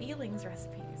got feelings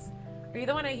recipes. Are you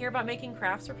the one I hear about making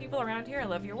crafts for people around here? I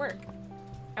love your work.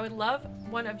 I would love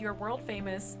one of your world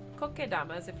famous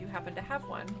kokedamas if you happen to have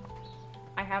one.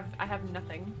 I have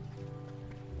nothing.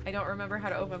 I don't remember how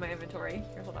to open my inventory.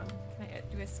 Here, hold on. Can I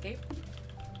do escape?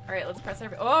 Alright, let's press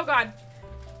every- Oh god!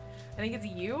 I think it's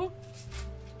you?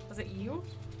 Was it you?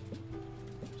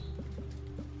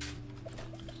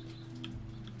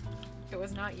 It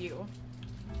was not you.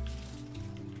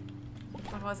 Which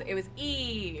one was it? It was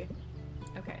E!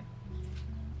 Okay.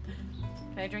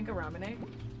 Can I drink a ramune?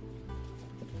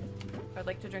 I'd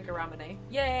like to drink a ramune.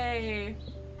 Yay!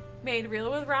 Made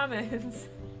real with ramens.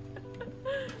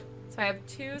 So I have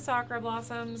 2 sakura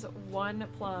blossoms, 1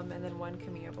 plum, and then 1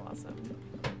 camellia blossom.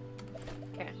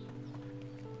 Okay.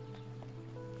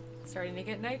 Starting to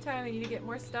get nighttime. I need to get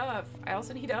more stuff. I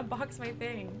also need to unbox my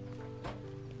thing.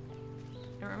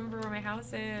 I don't remember where my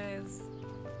house is.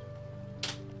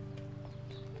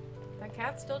 That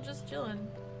cat's still just chilling.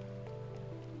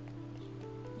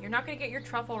 You're not gonna get your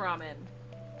truffle ramen.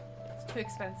 It's too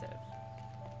expensive.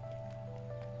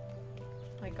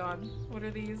 My god, what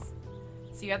are these?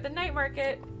 See you at the night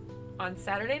market on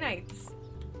Saturday nights.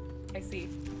 I see.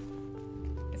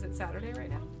 Is it Saturday right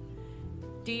now?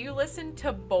 Do you listen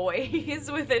to boys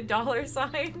with a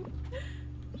 $sign?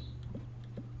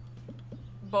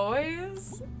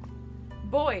 Boys?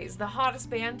 Boys, the hottest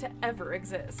band to ever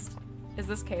exist. Is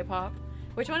this K-pop?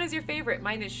 Which one is your favorite?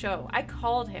 Mine is Show. I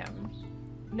called him.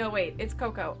 No, wait, it's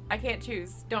Coco. I can't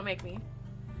choose. Don't make me.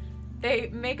 They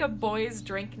make a boys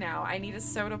drink now. I need a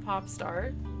soda pop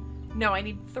star. No, I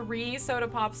need 3 soda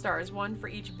pop stars, 1 for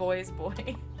each boy's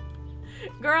boy.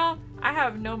 Girl, I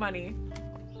have no money.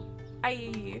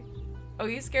 Oh,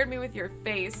 you scared me with your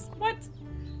face. What?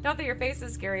 Not that your face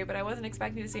is scary, but I wasn't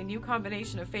expecting to see a new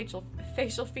combination of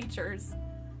facial features.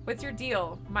 What's your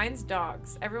deal? Mine's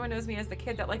dogs. Everyone knows me as the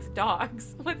kid that likes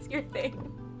dogs. What's your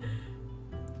thing?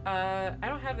 I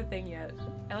don't have a thing yet.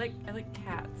 I like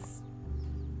cats.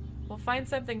 We'll find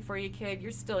something for you, kid.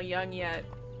 You're still young yet.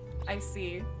 I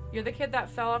see. You're the kid that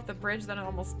fell off the bridge then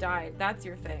almost died. That's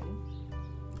your thing.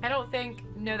 I don't think...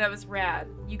 No, that was rad.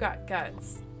 You got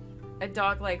guts. A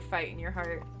dog-like fight in your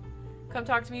heart. Come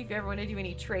talk to me if you ever want to do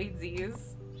any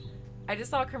tradesies. I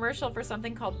just saw a commercial for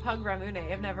something called Pug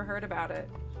Ramune. I've never heard about it.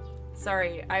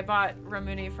 Sorry, I bought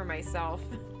Ramune for myself.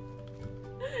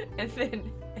 and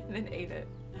then ate it.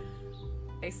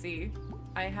 I see.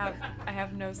 I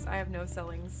have no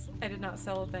sellings. I did not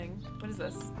sell a thing. What is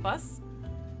this? Bus?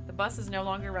 The bus is no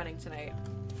longer running tonight.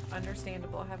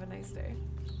 Understandable. Have a nice day.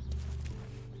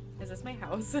 Is this my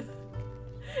house?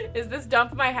 Is this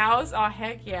dump my house? Oh,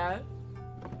 heck yeah.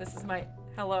 This is my...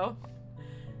 Hello.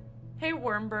 Hey,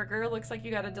 Wormburger. Looks like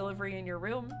you got a delivery in your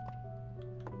room.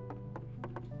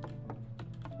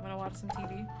 I'm gonna watch some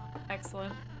TV.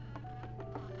 Excellent.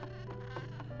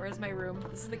 Where's my room?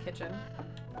 This is the kitchen.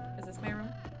 Is this my room?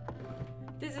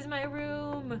 This is my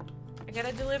room! I got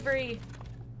a delivery.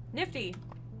 Nifty.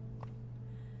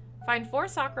 Find 4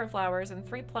 sakura flowers and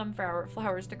 3 plum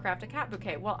flowers to craft a cat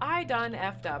bouquet. Well, I done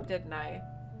effed up, didn't I?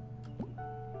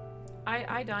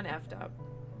 I done effed up.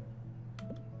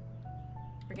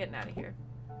 We're getting out of here.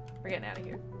 We're getting out of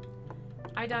here.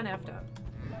 I done effed up.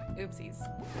 Oopsies.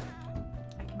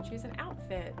 I can choose an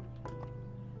outfit.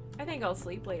 I think I'll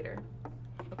sleep later.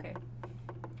 Okay.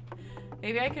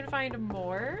 Maybe I can find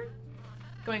more?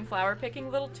 Going flower picking,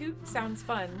 little toot, sounds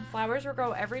fun. Flowers will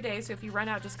grow every day, so if you run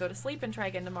out, just go to sleep and try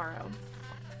again tomorrow.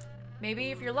 Maybe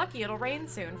if you're lucky, it'll rain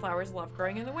soon. Flowers love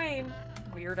growing in the rain.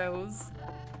 Weirdos.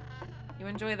 You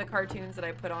enjoy the cartoons that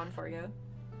I put on for you.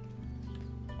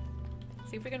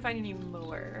 See if we can find any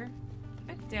more.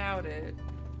 I doubt it.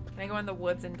 Can I go in the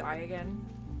woods and die again?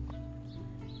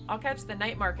 I'll catch the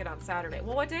night market on Saturday.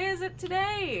 Well, what day is it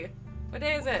today? What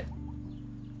day is it?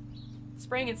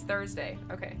 Spring, it's Thursday.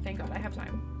 Okay, thank God, I have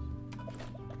time.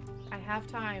 I have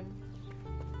time.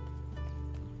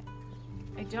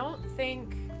 I don't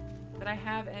think that I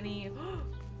have any...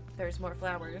 There's more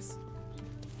flowers.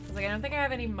 I was like, I don't think I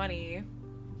have any money.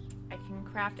 I can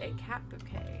craft a cat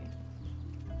bouquet.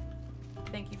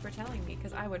 Thank you for telling me,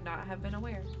 because I would not have been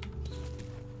aware.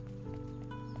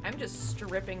 I'm just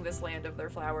stripping this land of their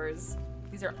flowers.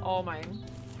 These are all mine.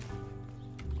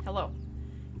 Hello.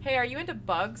 Hey, are you into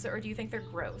bugs, or do you think they're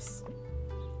gross?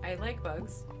 I like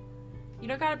bugs. You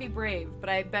don't gotta be brave, but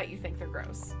I bet you think they're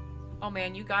gross. Oh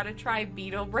man, you gotta try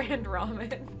Beetle brand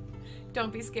ramen.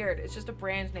 Don't be scared, it's just a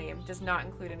brand name. Does not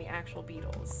include any actual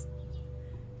beetles.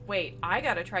 Wait, I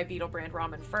gotta try Beetle brand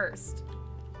ramen first.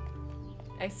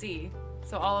 I see.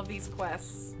 So all of these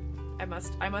quests, I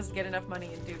must get enough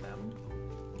money and do them.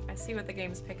 I see what the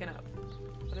game's picking up.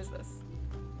 What is this?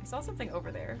 I saw something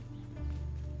over there.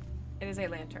 It is a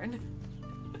lantern.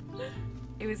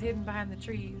 It was hidden behind the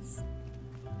trees.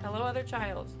 Hello, other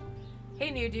child.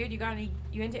 Hey, new dude,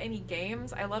 you into any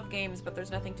games? I love games, but there's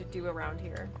nothing to do around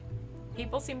here.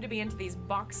 People seem to be into these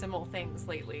boximal things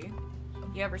lately.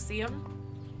 You ever see them?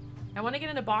 I want to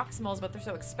get into boximals, but they're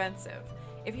so expensive.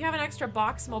 If you have an extra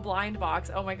boximal blind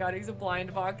box, oh my god, he's a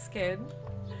blind box kid.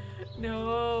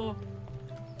 No.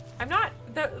 I'm not,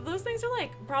 those things are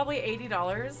like probably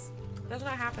 $80. That's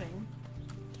not happening.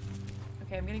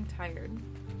 Okay, I'm getting tired.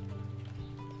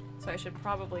 So I should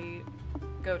probably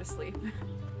go to sleep.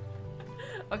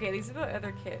 Okay, these are the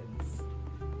other kids.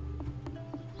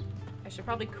 I should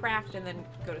probably craft and then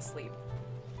go to sleep.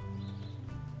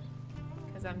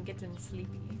 Because I'm getting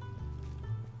sleepy.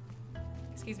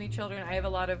 Excuse me, children, I have a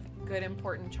lot of good,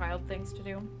 important child things to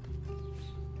do.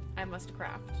 I must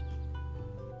craft.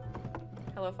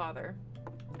 Hello, father.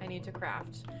 I need to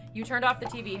craft. You turned off the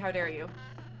TV, how dare you?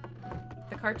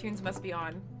 The cartoons must be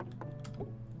on.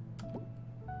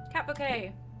 Cat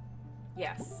bouquet.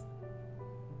 Yes.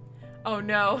 Oh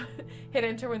no. Hit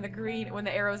enter when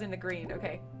the arrow's in the green.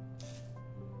 Okay.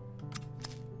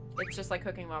 It's just like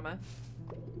Cooking Mama.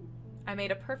 I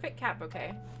made a perfect cat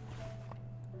bouquet.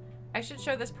 I should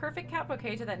show this perfect cat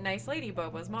bouquet to that nice lady,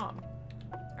 Bobo's mom.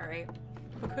 Alright.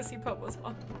 We'll go see Bobo's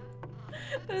mom.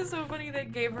 That is so funny they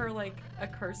gave her like a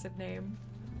cursed name.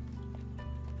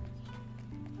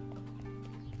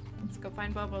 Let's go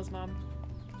find Bobo's mom.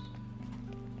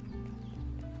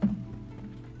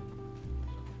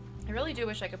 I really do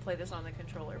wish I could play this on the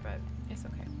controller, but it's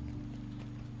okay.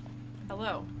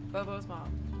 Hello, Bobo's mom.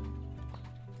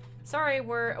 Sorry,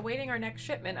 we're awaiting our next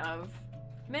shipment of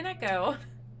Mineko.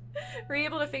 Were you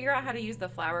able to figure out how to use the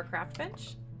flower craft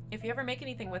bench? If you ever make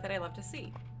anything with it, I love to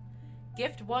see.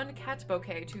 Gift 1 cat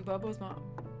bouquet to Bobo's mom.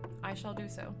 I shall do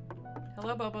so.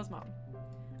 Hello, Bobo's mom.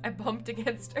 I bumped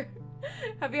against her.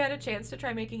 Have you had a chance to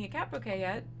try making a cat bouquet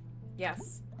yet?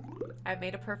 Yes. I've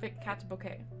made a perfect cat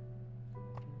bouquet.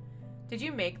 Did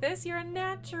you make this? You're a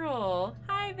natural.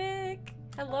 Hi, Vic.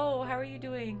 Hello, how are you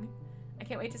doing? I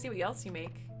can't wait to see what else you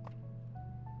make.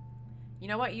 You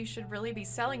know what? You should really be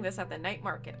selling this at the night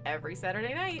market every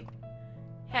Saturday night.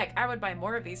 Heck, I would buy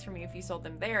more of these from you if you sold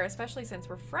them there, especially since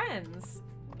we're friends.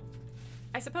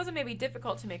 I suppose it may be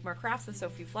difficult to make more crafts with so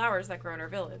few flowers that grow in our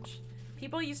village.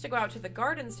 People used to go out to the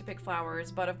gardens to pick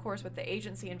flowers, but of course with the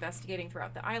agency investigating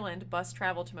throughout the island, bus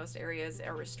travel to most areas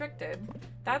are restricted.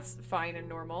 That's fine and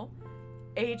normal.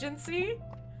 Agency?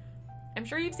 I'm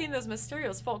sure you've seen those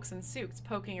mysterious folks in suits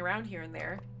poking around here and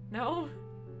there. No?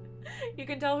 You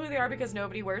can tell who they are because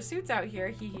nobody wears suits out here,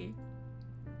 hee hee.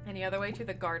 Any other way to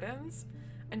the gardens?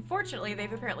 Unfortunately,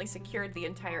 they've apparently secured the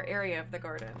entire area of the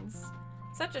gardens.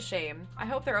 Such a shame. I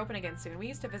hope they're open again soon. We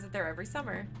used to visit there every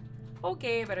summer.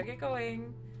 Okay, better get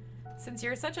going. Since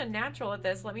you're such a natural at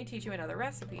this, let me teach you another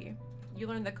recipe. You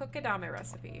learned the Kokedame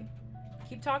recipe.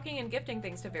 Keep talking and gifting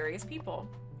things to various people.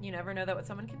 You never know that what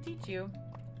someone can teach you.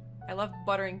 I love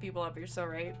buttering people up, you're so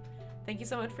right. Thank you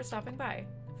so much for stopping by.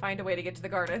 Find a way to get to the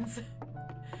gardens.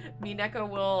 Mineko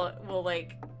will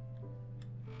like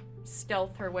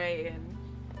stealth her way in.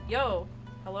 Yo!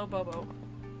 Hello, Bobo.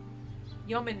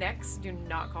 Yo, Minex, do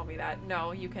not call me that.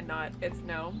 No, you cannot. It's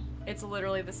no. It's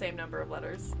literally the same number of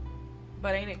letters.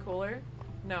 But ain't it cooler?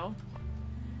 No.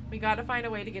 We gotta find a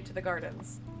way to get to the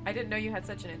gardens. I didn't know you had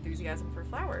such an enthusiasm for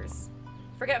flowers.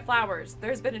 Forget flowers.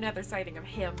 There's been another sighting of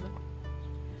him.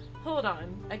 Hold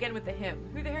on. Again with the him.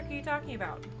 Who the heck are you talking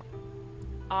about?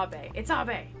 Abe. It's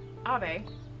Abe. Abe.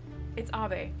 It's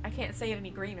Abe. I can't say it any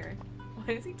greener.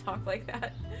 Why does he talk like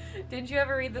that? Didn't you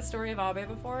ever read the story of Abe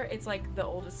before? It's like the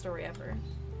oldest story ever.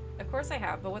 Of course I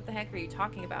have, but what the heck are you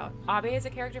talking about? Abe is a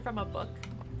character from a book.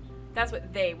 That's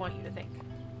what they want you to think.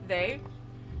 They?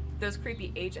 Those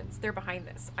creepy agents. They're behind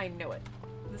this. I know it.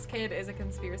 This kid is a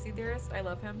conspiracy theorist. I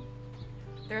love him.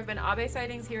 There have been Abe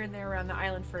sightings here and there around the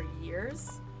island for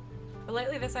years. But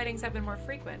lately the sightings have been more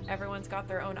frequent. Everyone's got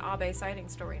their own Abe sighting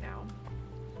story now.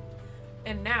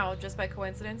 And now, just by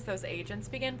coincidence, those agents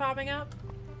begin popping up?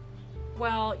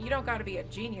 Well, you don't gotta be a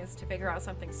genius to figure out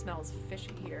something smells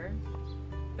fishy here.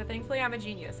 But thankfully I'm a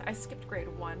genius. I skipped grade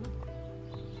 1.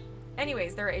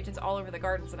 Anyways, there are agents all over the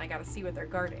gardens and I gotta see what they're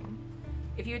guarding.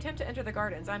 If you attempt to enter the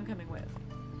gardens, I'm coming with.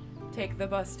 Take the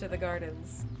bus to the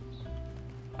gardens.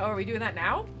 Oh, are we doing that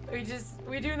now? Are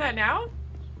we doing that now?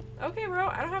 Okay, bro,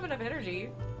 I don't have enough energy.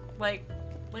 Like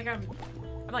I'm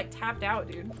like tapped out,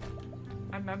 dude.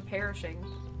 I'm perishing.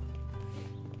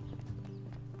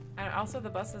 And also the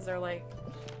buses are like,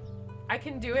 I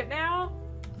can do it now?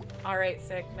 Alright,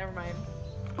 sick, never mind.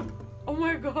 Oh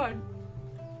my god.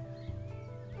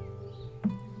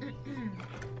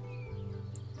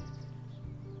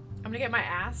 I'm gonna get my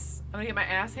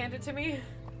ass handed to me.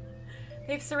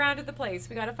 They've surrounded the place.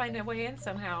 We gotta find a way in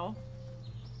somehow.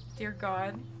 Dear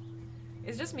God.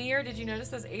 Is it just me, or did you notice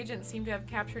those agents seem to have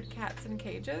captured cats in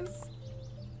cages?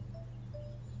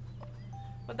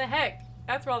 What the heck?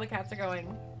 That's where all the cats are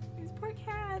going. These poor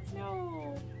cats,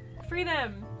 no. Free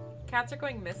them. Cats are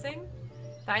going missing?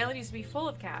 The island used to be full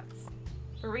of cats.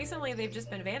 But recently they've just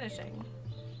been vanishing.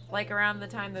 Like around the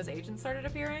time those agents started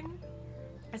appearing?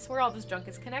 I swear all this junk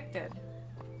is connected.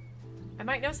 I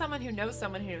might know someone who knows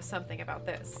something about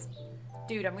this.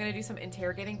 Dude, I'm gonna do some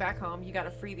interrogating back home. You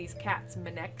gotta free these cats,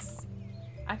 Minex.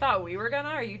 I thought we were gonna.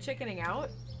 Are you chickening out?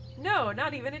 No,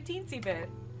 not even a teensy bit.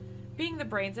 Being the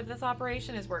brains of this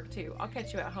operation is work too. I'll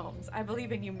catch you at Homes. I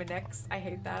believe in you, Minex. I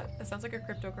hate that. That sounds like a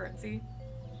cryptocurrency.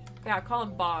 Yeah, call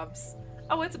him Bobs.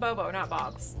 Oh, it's Bobo, not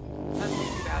Bobs. That's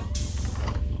too bad.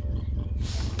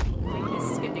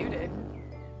 He's skidooted.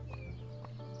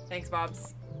 Thanks,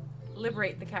 Bobs.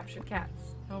 Liberate the captured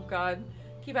cats. Oh god.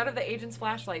 Keep out of the agent's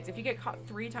flashlights. If you get caught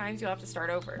 3 times, you'll have to start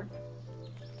over.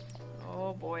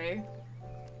 Oh boy.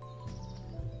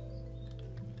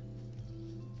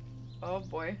 Oh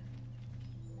boy.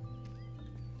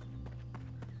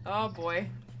 Oh boy.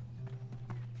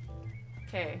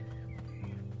 Okay.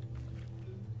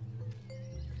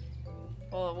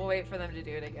 Well, we'll wait for them to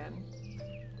do it again.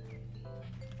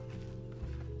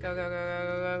 Go, go, go, go,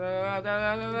 go, go, go,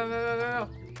 go, go, go, go, go, go.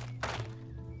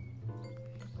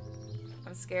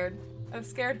 I'm scared. I'm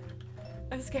scared.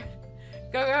 I'm scared.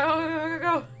 Go, go, go, go, go,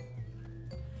 go.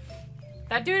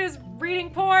 That dude is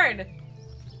reading porn.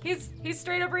 He's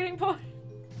straight up reading porn.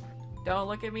 Don't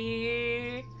look at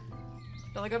me.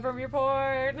 Don't look up from your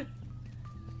porn.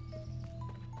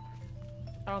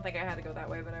 I don't think I had to go that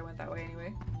way, but I went that way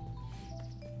anyway.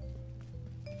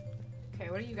 Okay,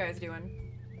 what are you guys doing?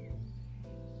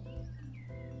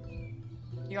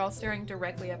 You're all staring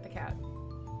directly at the cat.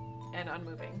 And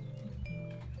unmoving.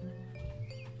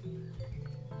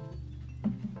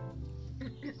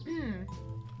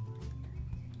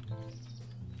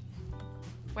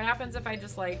 What happens if I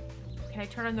just like... Can I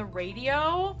turn on the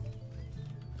radio?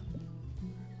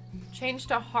 Change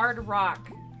to hard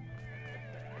rock.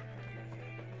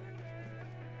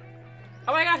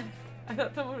 Oh my god! I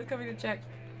thought someone was coming to check.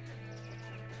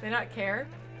 Do they not care?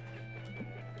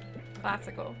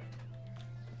 Classical.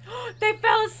 They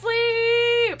fell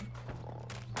asleep!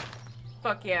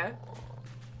 Fuck yeah.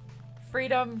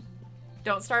 Freedom.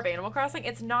 Don't starve Animal Crossing?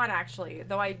 It's not actually.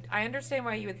 Though I understand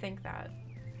why you would think that.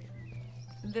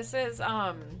 This is,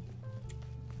 I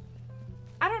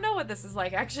don't know what this is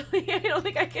like, actually. I don't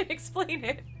think I can explain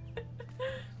it.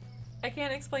 I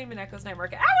can't explain Mineko's night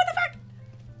market. Ah, what the fuck?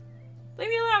 Leave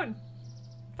me alone.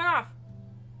 Fuck off.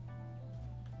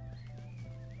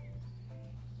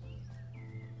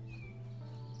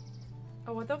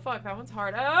 Oh, what the fuck? That one's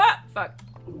hard. Ah! Fuck.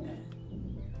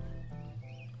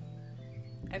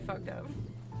 I fucked up.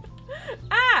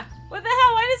 Ah! What the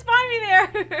hell? Why did it spawn me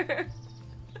there?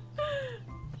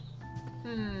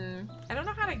 I don't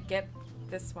know how to get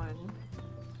this one.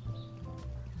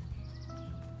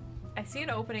 I see an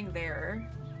opening there.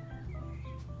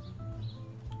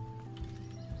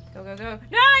 Go, go, go.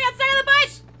 No, I got stuck in the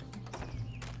bush!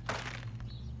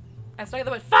 I stuck in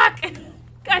the bush. Fuck!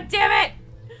 God damn it!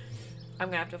 I'm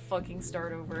gonna have to fucking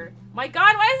start over. My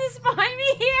god, why does it spawn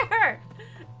me here?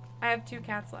 I have 2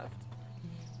 cats left.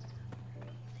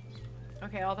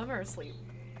 Okay, all of them are asleep.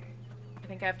 I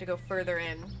think I have to go further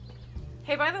in.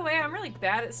 Hey, by the way, I'm really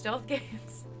bad at stealth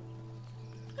games.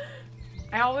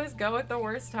 I always go at the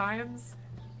worst times.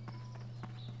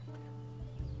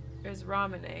 There's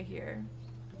Ramune here.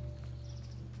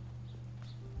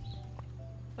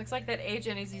 Looks like that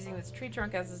agent is using this tree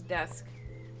trunk as his desk.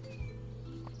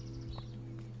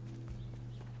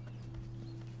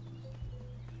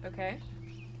 Okay.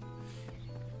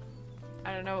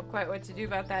 I don't know quite what to do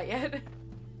about that yet.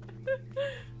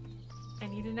 I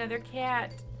need another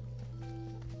cat.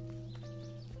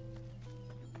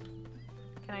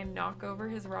 Can I knock over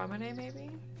his Ramune, maybe?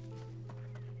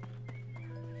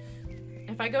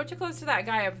 If I go too close to that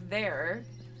guy up there...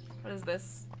 What is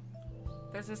this?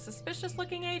 There's a suspicious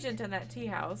looking agent in that tea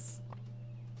house.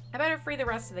 I better free the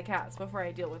rest of the cats before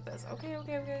I deal with this. Okay,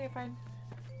 okay, okay, okay, fine.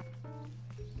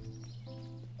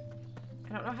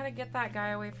 I don't know how to get that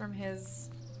guy away from his...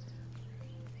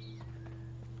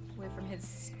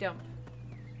 stump.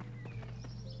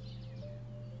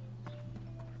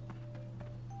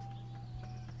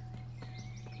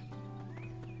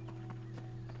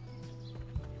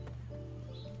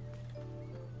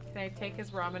 Can I take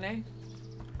his Ramune?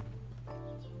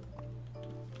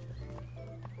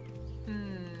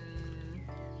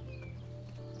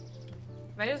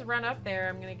 If I just run up there,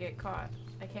 I'm gonna get caught.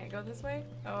 I can't go this way?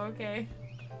 Oh, okay.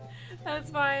 That's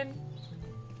fine.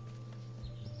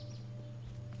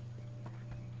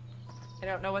 I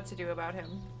don't know what to do about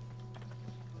him.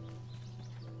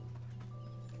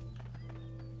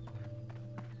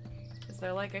 Is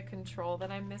there like a control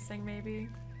that I'm missing, maybe?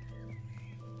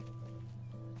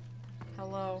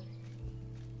 Hello.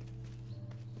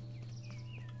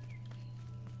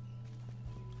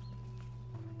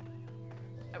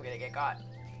 I'm gonna get caught.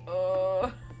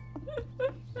 Oh.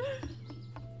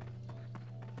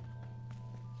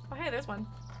 Oh, hey, there's one.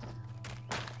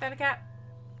 Found a cat.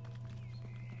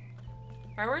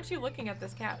 Why weren't you looking at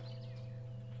this cat?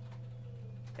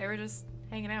 They were just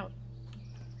hanging out.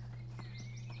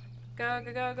 Go,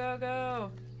 go, go, go,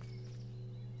 go.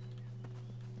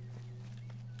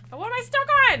 Oh, what am I stuck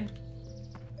on?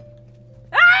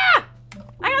 Ah!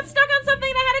 I got stuck on something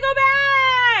and I had to go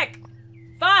back!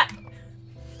 Fuck!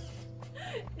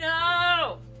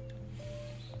 No!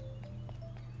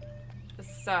 This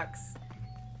sucks.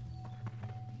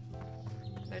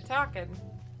 They're talking.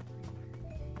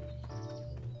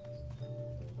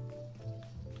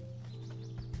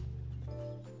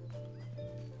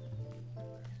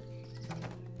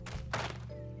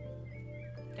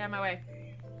 Get out of my way.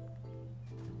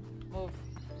 Move.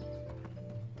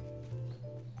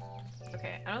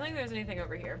 Okay, I don't think there's anything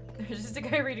over here. There's just a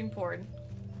guy reading porn.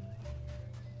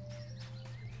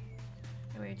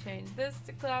 And we change this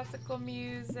to classical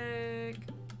music.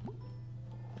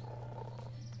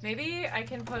 Maybe I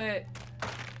can put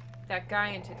that guy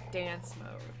into dance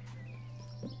mode.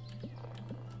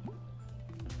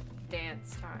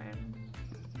 Dance time.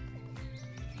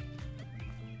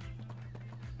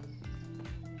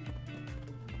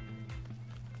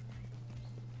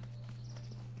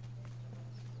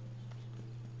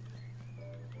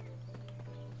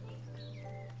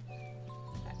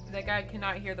 That guy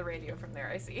cannot hear the radio from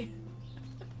there, I see.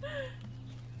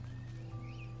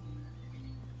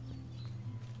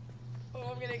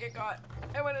 Oh, I'm gonna get caught.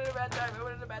 I went in a bad time, I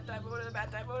went in a bad time, I went in a bad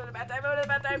time, I went in a bad time, I went in a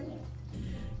bad time.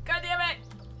 God damn it!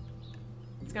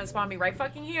 It's gonna spawn me right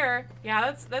fucking here.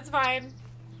 Yeah, that's fine.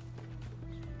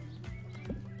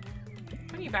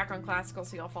 I need background classical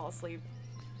so y'all fall asleep.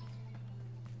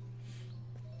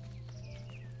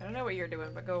 I don't know what you're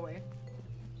doing, but go away.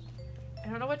 I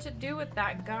don't know what to do with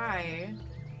that guy.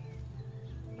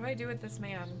 What do I do with this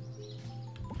man?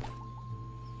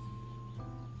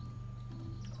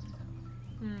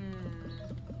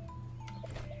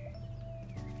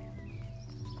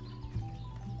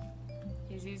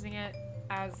 He's using it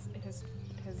as his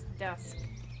desk.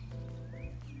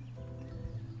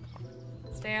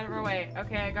 Stay out of our way.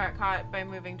 Okay, I got caught by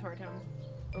moving toward him.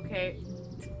 Okay.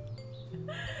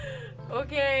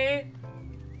 Okay.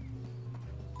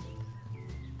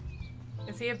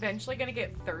 Is he eventually gonna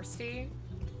get thirsty?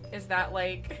 Is that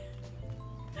like...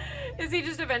 Is he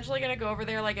just eventually gonna go over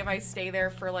there, like, if I stay there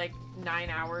for, like, 9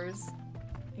 hours?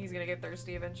 He's gonna get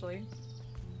thirsty eventually.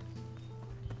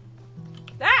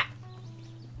 Ah!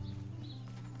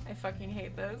 I fucking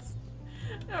hate this.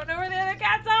 I don't know where the other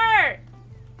cats are!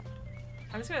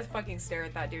 I'm just gonna fucking stare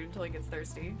at that dude until he gets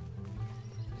thirsty.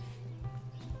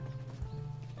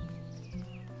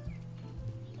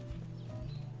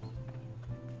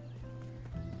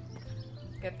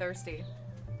 Get thirsty.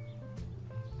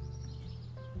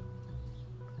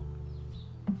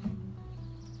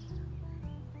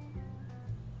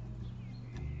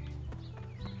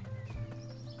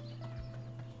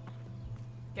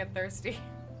 Get thirsty.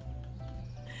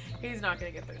 He's not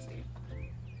gonna get thirsty.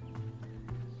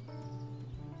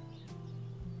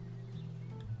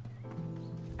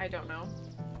 I don't know.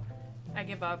 I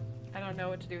give up. I don't know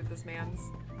what to do with this man's.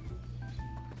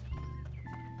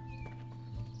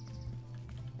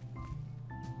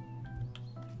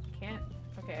 Can't.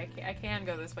 Okay, I can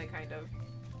go this way, kind of.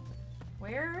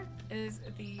 Where is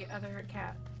the other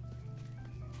cat?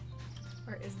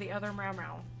 Where is the other meow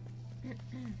meow?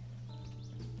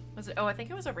 Was it? Oh, I think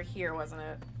it was over here, wasn't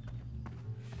it?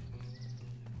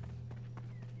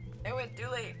 It went too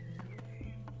late.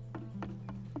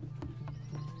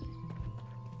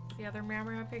 Is the other meow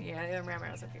meow up here? Yeah, the other meow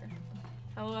meow's up here.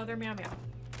 Hello, other meow meow.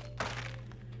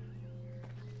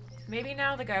 Maybe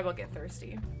now the guy will get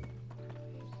thirsty.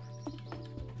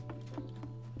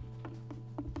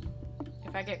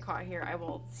 If I get caught here, I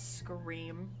will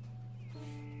scream.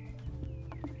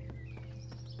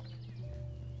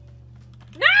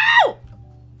 No!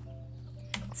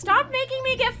 Stop making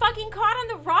me get fucking caught on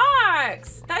the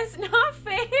rocks! That's not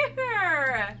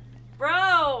fair!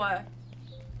 Bro!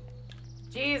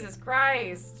 Jesus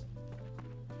Christ.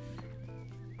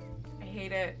 I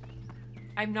hate it.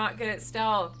 I'm not good at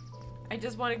stealth. I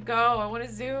just want to go. I want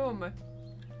to zoom.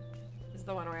 This is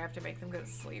the one where I have to make them go to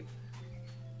sleep.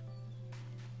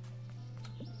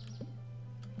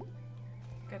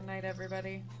 Good night,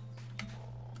 everybody.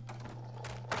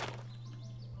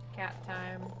 Cat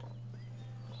time.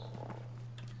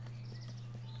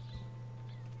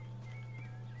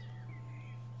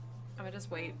 I'm gonna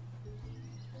just wait.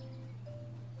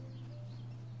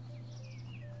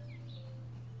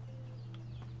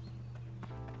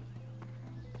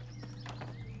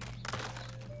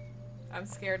 I'm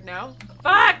scared now.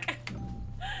 Fuck!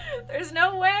 There's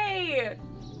no way!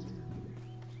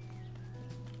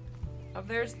 Oh,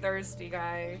 there's thirsty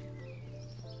guy.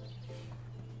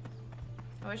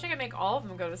 I wish I could make all of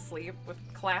them go to sleep with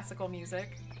classical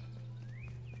music.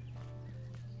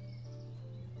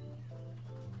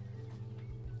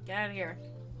 Get out of here.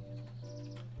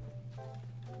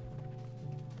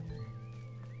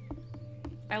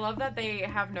 I love that they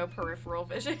have no peripheral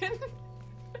vision.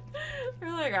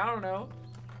 They're like, I don't know.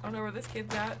 I don't know where this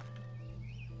kid's at.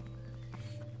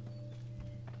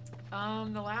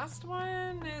 The last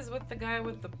one is with the guy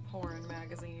with the porn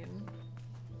magazine.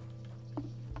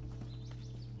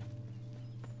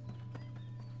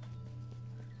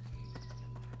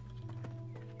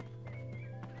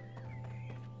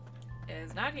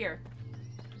 Is not here.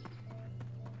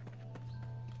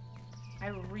 I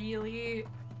really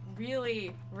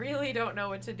don't know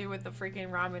what to do with the freaking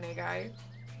Ramune guy.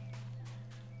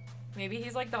 Maybe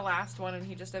he's like the last one and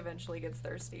he just eventually gets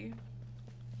thirsty.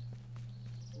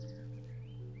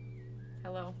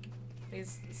 Hello.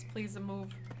 Please move.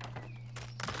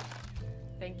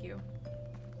 Thank you.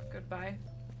 Goodbye.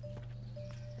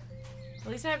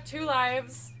 At least I have 2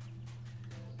 lives.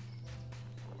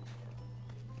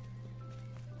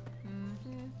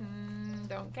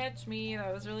 Don't catch me.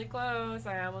 That was really close.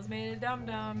 I almost made it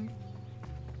dum-dum.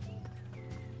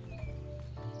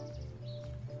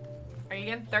 Are you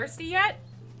getting thirsty yet?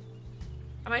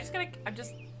 Am I just gonna...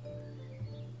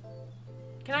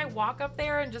 Can I walk up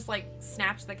there and just, like,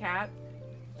 snatch the cat?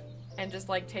 And just,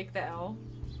 like, take the L?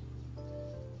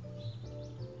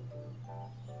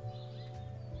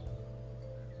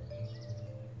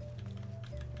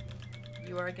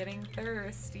 You are getting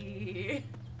thirsty.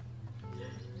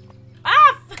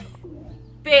 Ah!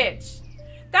 Bitch!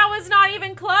 That was not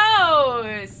even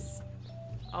close!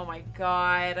 Oh my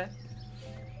god.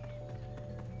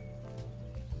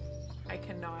 I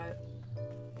cannot.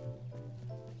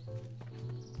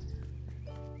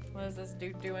 What is this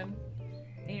dude doing?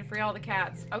 I need to free all the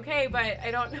cats. Okay, but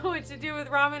I don't know what to do with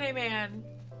Ramune Man.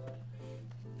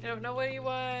 I don't know what he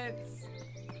wants.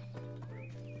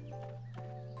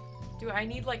 Do I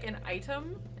need like an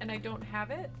item and I don't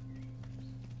have it?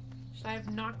 Should I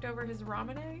have knocked over his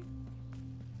Ramune?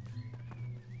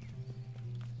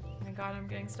 Oh my god, I'm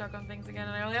getting stuck on things again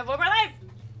and I only have 1 more life!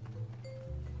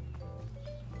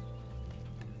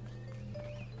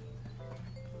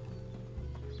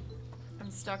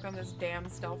 stuck on this damn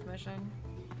stealth mission.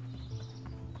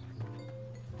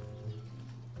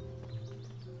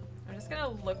 I'm just gonna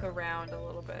look around a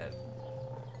little bit.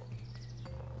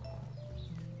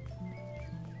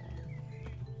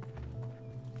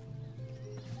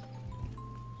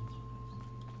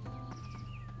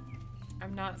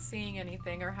 I'm not seeing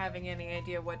anything or having any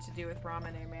idea what to do with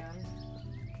Ramune Man.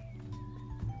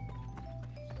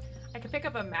 I could pick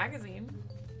up a magazine.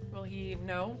 Will he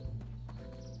know?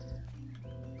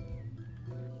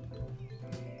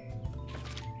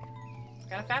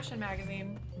 Got a fashion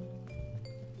magazine.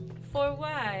 For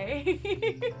why?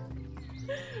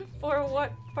 For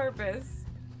what purpose?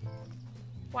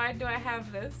 Why do I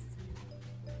have this?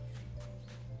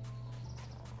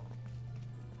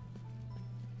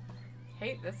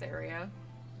 Hate this area.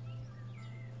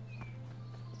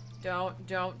 Don't.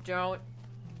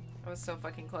 I was so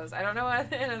fucking close. I don't know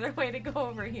another way to go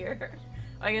over here.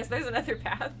 I guess there's another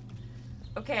path.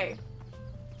 Okay.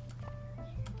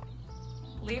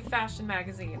 Leave fashion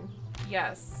magazine.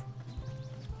 Yes.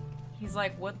 He's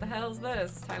like, what the hell's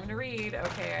this? Time to read.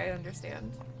 Okay, I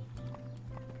understand.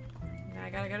 Now I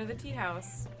gotta go to the tea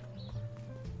house.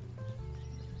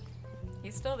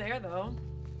 He's still there though.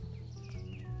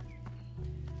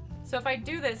 So if I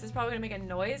do this, it's probably gonna make a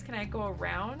noise. Can I go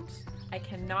around? I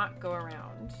cannot go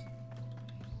around.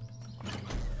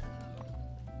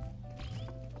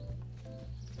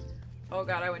 Oh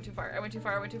god, I went too far. I went too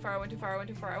far. I went too far. I went too far. I went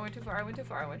too far. I went too far. I went too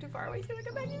far. I went too far. He's gonna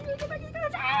come back. He's gonna come back. He's gonna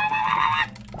come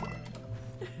back.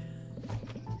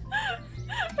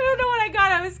 I don't know what I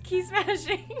got. I was key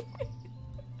smashing.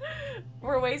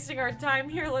 We're wasting our time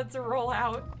here. Let's roll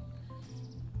out.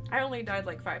 I only died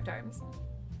like 5 times.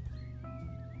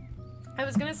 I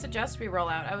was gonna suggest we roll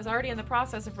out. I was already in the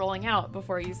process of rolling out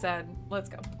before you said, let's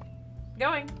go.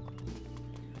 Going.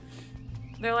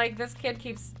 They're like, this kid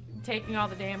keeps taking all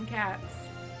the damn cats.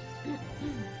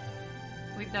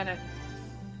 We've done it.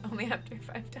 Only after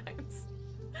 5 times.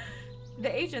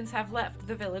 The agents have left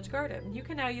the village garden. You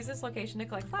can now use this location to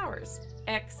collect flowers.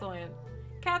 Excellent.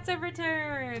 Cats have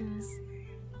returned.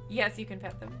 Yes, you can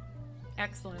pet them.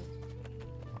 Excellent.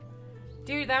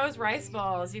 Dude, that was rice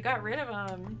balls. You got rid of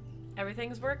them.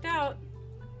 Everything's worked out.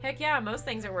 Heck yeah, most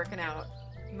things are working out.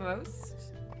 Most?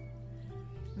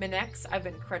 Minex, I've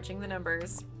been crunching the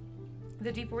numbers.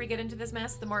 The deeper we get into this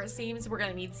mess, the more it seems we're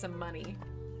gonna need some money.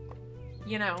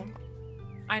 You know.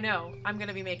 I know. I'm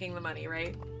gonna be making the money,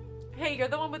 right? Hey, you're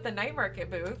the one with the night market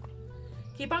booth.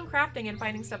 Keep on crafting and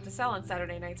finding stuff to sell on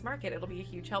Saturday night's market. It'll be a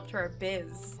huge help to our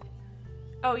biz.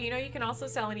 Oh, you know you can also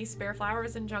sell any spare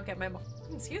flowers and junk at my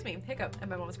hiccup, at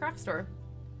my mom's craft store.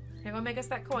 It will make us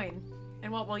that coin.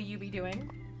 And what will you be doing?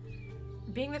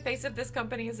 Being the face of this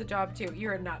company is a job too. You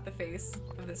are not the face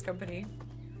of this company.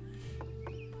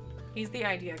 He's the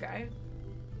idea guy.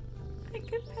 I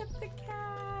could pet the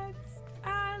cats.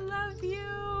 I love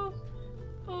you.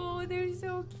 Oh, they're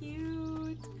so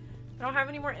cute. I don't have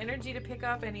any more energy to pick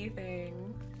up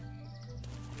anything.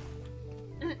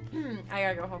 I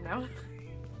gotta go home now.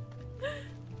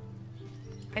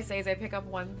 I say as I pick up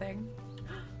one thing.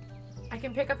 I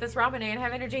can pick up this ramen and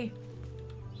have energy.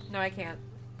 No, I can't.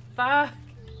 Fuck.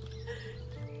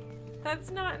 That's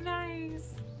not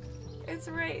nice. It's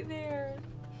right there.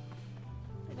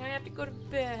 And I have to go to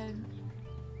bed.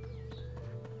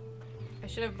 I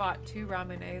should have bought 2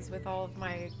 ramenes with all of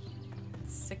my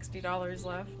 $60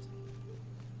 left.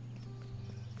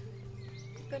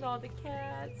 Look at all the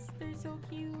cats. They're so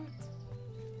cute.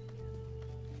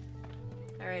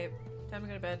 Alright, time to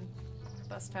go to bed.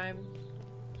 Bus time.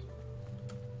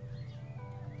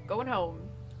 Going home.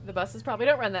 The buses probably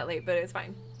don't run that late, but it's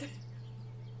fine.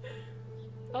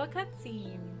 Oh, a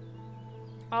cutscene.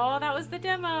 Oh, that was the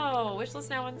demo. Wishlist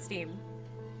now on Steam.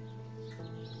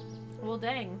 Well,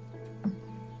 dang.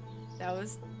 That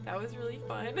was really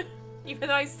fun. Even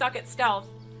though I suck at stealth.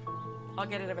 I'll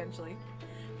get it eventually.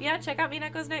 But yeah, check out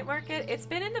Mineko's Night Market. It's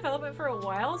been in development for a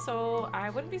while, so I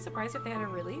wouldn't be surprised if they had a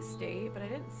release date, but I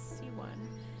didn't see one.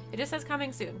 It just says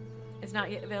coming soon. It's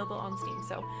not yet available on Steam,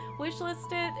 so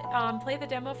wishlist it. Play the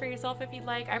demo for yourself if you'd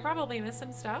like. I probably missed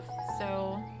some stuff,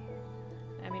 so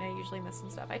I mean, I usually miss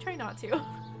some stuff. I try not to.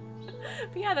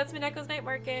 But yeah, that's Mineko's Night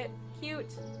Market.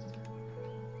 Cute.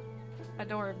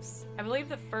 Adorbs. I believe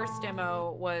the first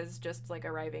demo was just like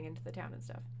arriving into the town and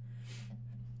stuff.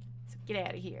 So get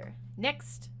out of here.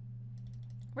 Next.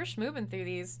 We're schmooving through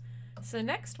these. So the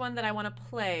next one that I want to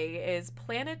play is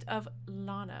Planet of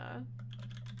Lana.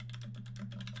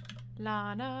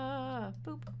 Lana.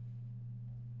 Boop.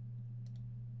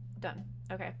 Done.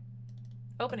 Okay.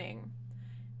 Opening.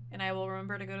 And I will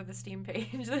remember to go to the Steam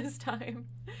page this time.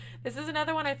 This is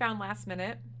another one I found last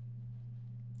minute.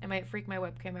 I might freak my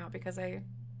webcam out because I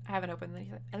haven't opened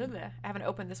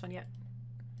this one yet.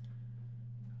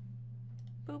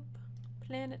 Boop.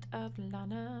 Planet of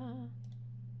Lana.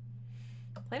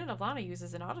 Planet of Lana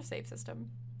uses an autosave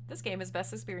system. This game is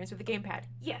best experienced with the gamepad.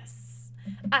 Yes!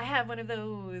 I have one of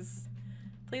those!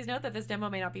 Please note that this demo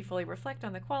may not be fully reflect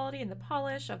on the quality and the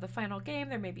polish of the final game.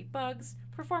 There may be bugs.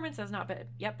 Performance has not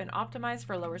yet been optimized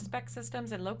for lower spec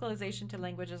systems and localization to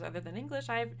languages other than English.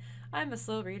 I'm a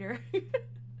slow reader.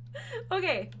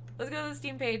 Okay, let's go to the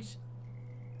Steam page.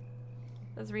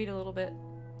 Let's read a little bit.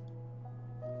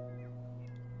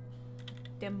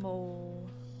 Demo.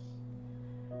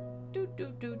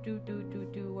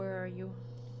 Where are you?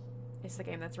 It's the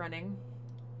game that's running.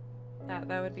 That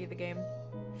would be the game.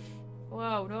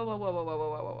 Whoa, no,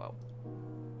 whoa.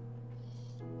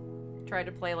 Tried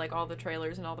to play like all the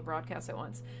trailers and all the broadcasts at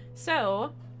once.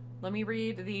 So, let me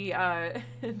read the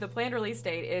the planned release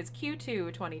date is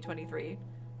Q2 2023.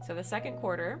 So the second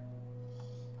quarter.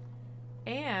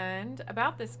 And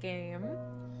about this game,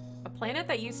 a planet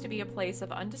that used to be a place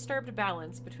of undisturbed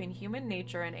balance between human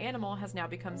nature and animal has now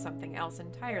become something else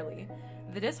entirely.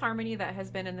 The disharmony that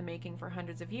has been in the making for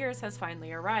hundreds of years has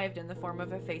finally arrived in the form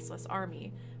of a faceless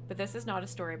army. But this is not a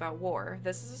story about war.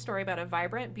 This is a story about a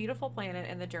vibrant, beautiful planet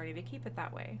and the journey to keep it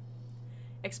that way.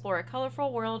 Explore a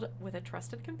colorful world with a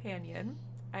trusted companion.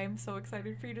 I am so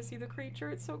excited for you to see the creature.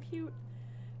 It's so cute.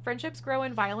 Friendships grow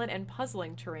in violent and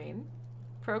puzzling terrain.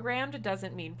 Programmed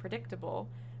doesn't mean predictable.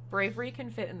 Bravery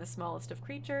can fit in the smallest of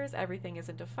creatures. Everything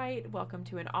isn't a fight. Welcome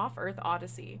to an off-Earth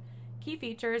odyssey. Key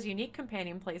features: unique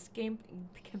companion-based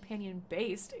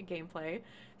gameplay.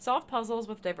 Solve puzzles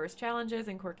with diverse challenges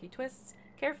and quirky twists.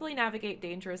 Carefully navigate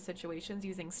dangerous situations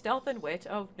using stealth and wit.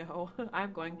 Oh no,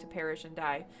 I'm going to perish and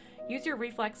die. Use your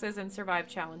reflexes and survive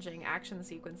challenging action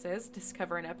sequences.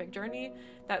 Discover an epic journey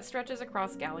that stretches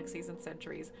across galaxies and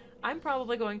centuries. I'm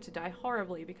probably going to die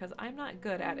horribly because I'm not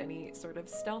good at any sort of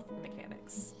stealth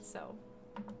mechanics. So,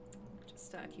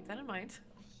 just keep that in mind.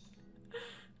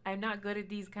 I'm not good at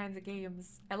these kinds of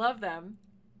games. I love them.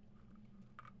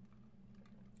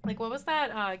 Like, what was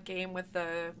that game with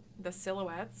the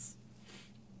silhouettes?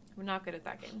 I'm not good at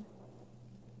that game.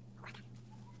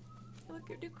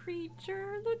 Look at the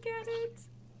creature. Look at it.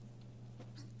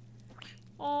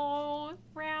 Oh,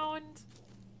 round.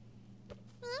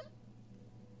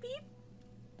 Beep.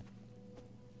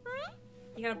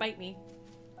 You gotta bite me.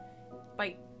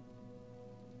 Bite.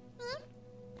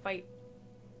 Bite.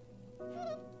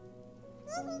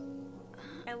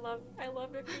 I love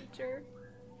the creature.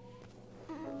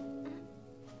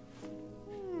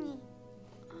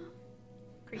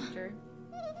 Creature.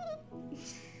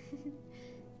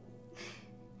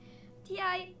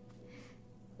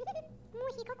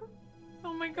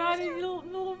 Oh my god, his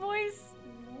little voice.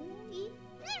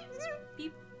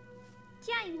 Beep.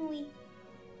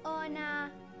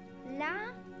 Lana.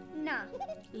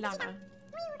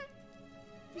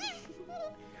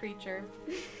 Creature.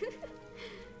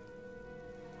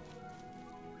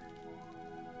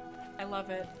 I love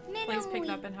it. Please pick it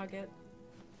up and hug it.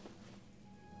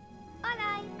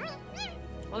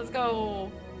 Let's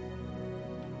go.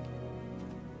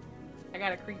 I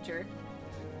got a creature.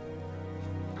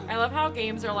 I love how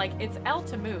games are like, it's L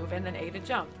to move and then A to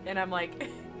jump. And I'm like,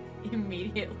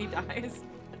 immediately dies.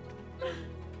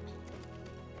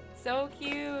 So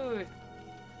cute.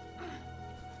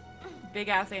 Big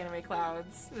ass anime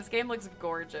clouds. This game looks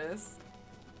gorgeous.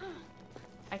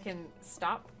 I can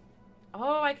stop.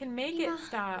 Oh, I can make it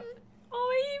stop.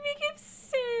 Oh, you make it sit.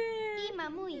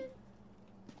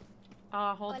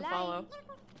 Oh, hold to follow.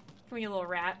 Come here, little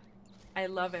rat. I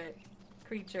love it.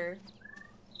 Creature.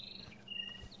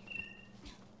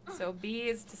 So B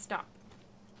is to stop.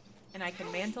 And I can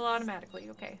mantle automatically.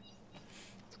 Okay.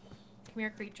 Come here,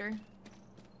 creature.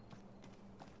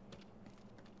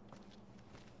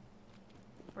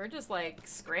 We're just like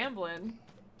scrambling.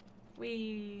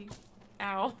 Wee.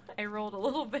 Ow. I rolled a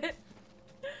little bit.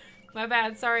 My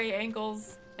bad. Sorry,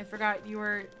 ankles. I forgot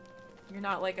you're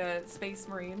not like a space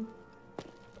marine.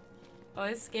 Oh,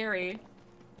 it's scary.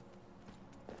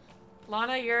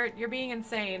 Lana, you're being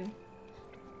insane.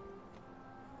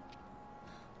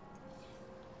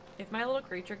 If my little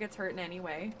creature gets hurt in any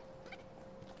way,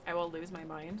 I will lose my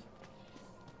mind.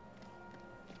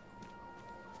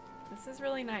 This is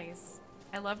really nice.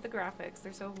 I love the graphics.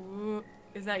 They're so... Ooh.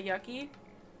 Is that yucky?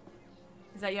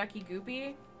 Is that yucky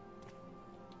goopy?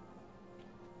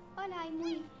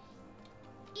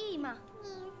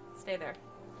 Stay there.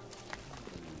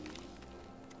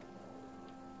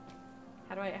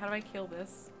 How do I kill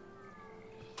this?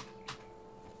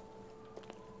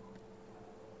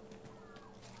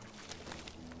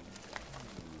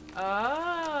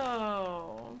 Oh!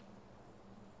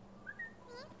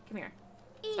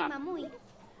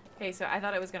 Okay, so I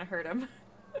thought I was gonna hurt him.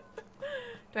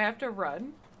 Do I have to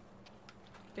run?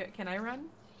 Can I run?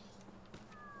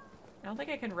 I don't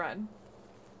think I can run.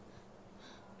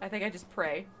 I think I just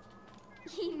pray.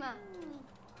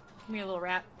 Come here, little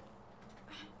rat.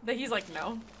 But he's like,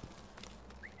 no.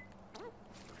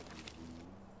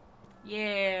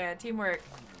 Yeah, teamwork.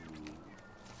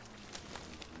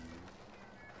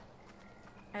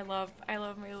 I love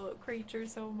my little creature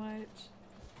so much.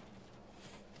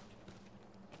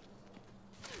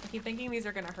 I keep thinking these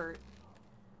are gonna hurt.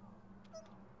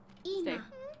 Stay.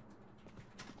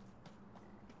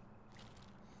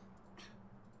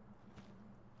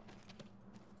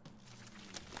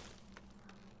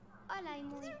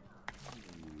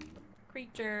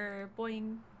 Creature,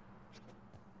 boing.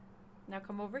 Now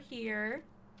come over here.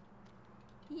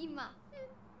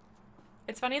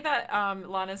 It's funny that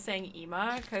Lana's saying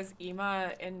Ima, because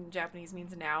Ima in Japanese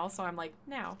means now, so I'm like,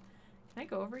 now. Can I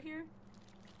go over here?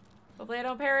 Hopefully I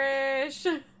don't perish.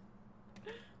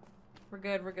 We're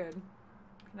good, we're good.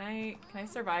 Can I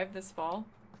survive this fall?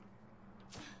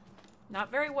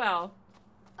 Not very well.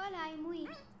 Come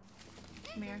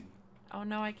here. Oh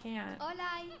no, I can't.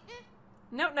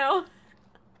 No, no.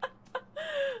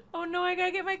 Oh no, I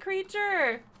gotta get my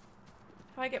creature.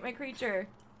 How do I get my creature?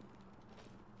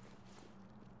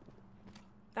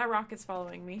 That rock is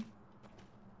following me.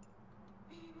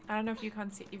 I don't know if you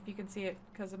can see it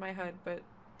because of my HUD, but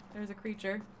there's a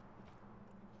creature.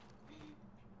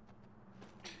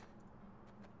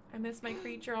 I miss my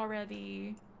creature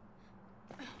already.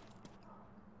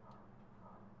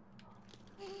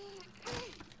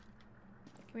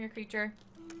 Come here, creature.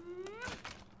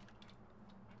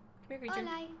 Come here, creature.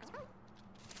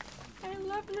 I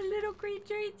love the little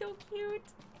creature. He's so cute.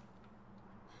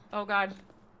 Oh god.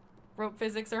 Rope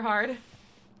physics are hard.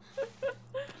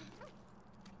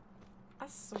 I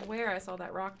swear I saw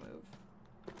that rock move.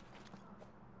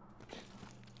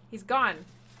 He's gone.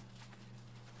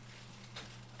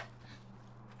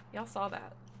 Y'all saw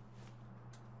that.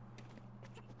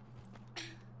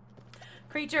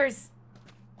 Creatures!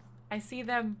 I see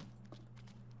them.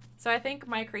 So I think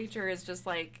my creature is just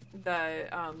like the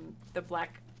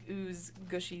black ooze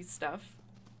gushy stuff.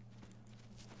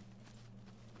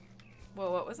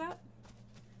 Whoa, what was that?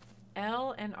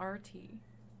 L and RT.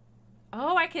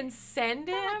 Oh, I can send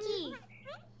him?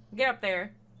 Get up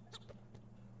there.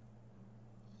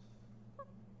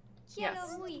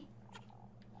 Yes.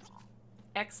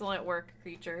 Excellent work,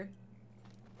 creature.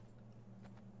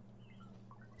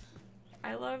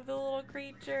 I love the little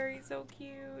creature. He's so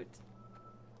cute.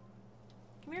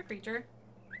 Come here, creature.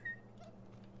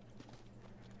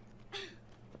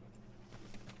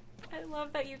 I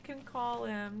love that you can call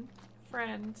him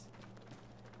friend.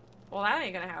 Well, that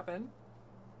ain't gonna happen.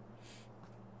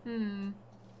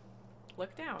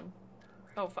 Look down.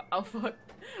 Oh, oh, fuck.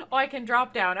 Oh, I can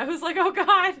drop down. I was like, oh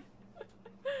god.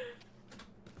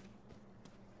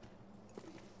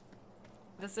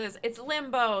 It's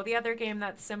Limbo, the other game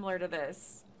that's similar to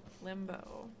this.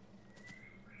 Limbo.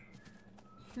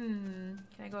 Can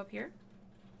I go up here?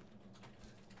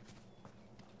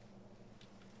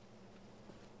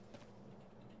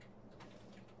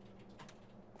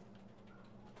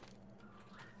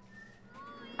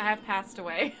 I have passed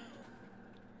away.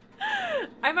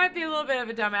 I might be a little bit of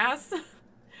a dumbass.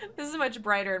 This is much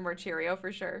brighter and more Cheerio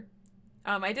for sure.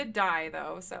 I did die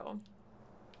though, so.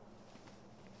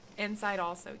 Inside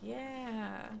also,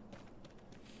 yeah.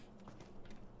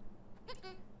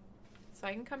 So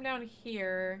I can come down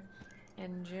here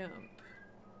and jump.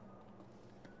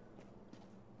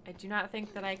 I do not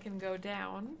think that I can go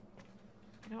down.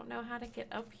 I don't know how to get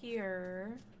up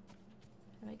here.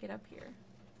 How do I get up here?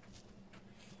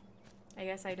 I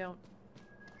guess I don't.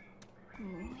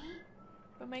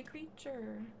 But my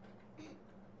creature.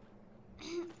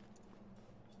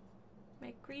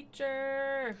 My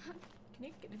creature. Can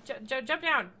you jump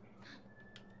down?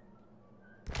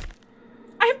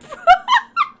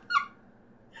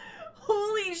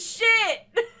 Holy shit!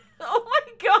 Oh my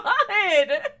god!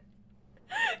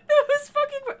 That was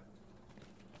fucking.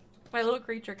 My little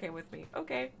creature came with me.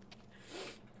 Okay.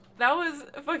 That was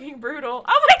fucking brutal.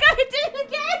 Oh my god, it did it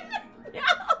again! No!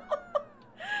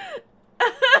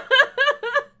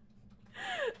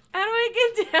 How do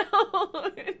I get down? How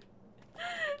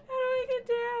do I get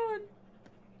down?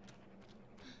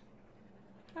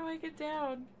 How do I get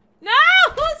down? No!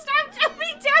 Stop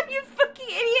jumping down, you fucking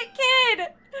idiot kid!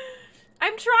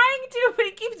 I'm trying to, but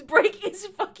he keeps breaking his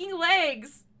fucking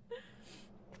legs.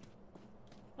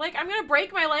 Like, I'm gonna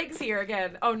break my legs here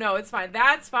again. Oh no, it's fine.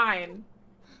 That's fine.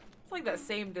 It's like the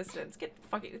same distance.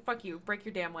 Fuck you. Break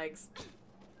your damn legs.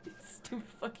 Stupid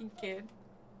fucking kid.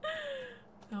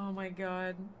 Oh my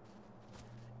god.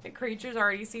 The creatures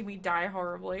already see me die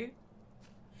horribly.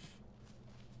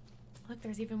 Look,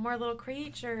 there's even more little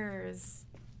creatures.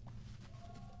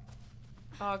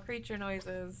 Oh, creature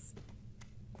noises.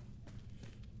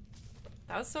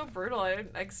 That was so brutal. I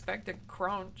didn't expect a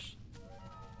crunch.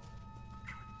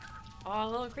 Oh,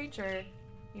 little creature.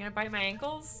 You gonna bite my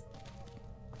ankles?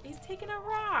 He's taking a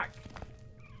rock.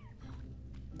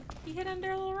 He hid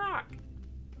under a little rock.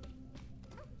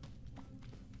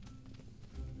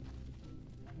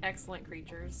 Excellent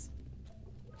creatures.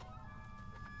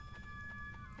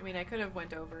 I mean, I could have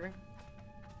went over.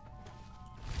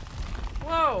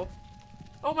 Whoa!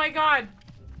 Oh my god!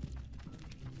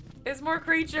 There's more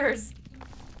creatures!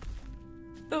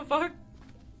 The fuck?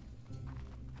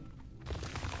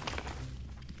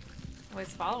 Oh,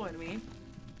 it's following me.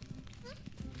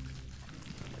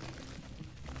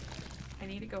 I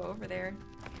need to go over there.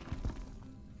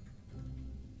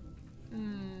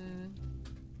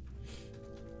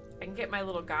 I can get my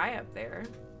little guy up there.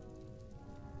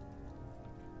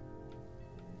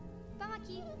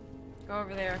 Go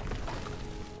over there.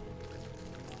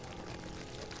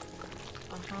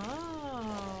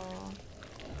 Oh.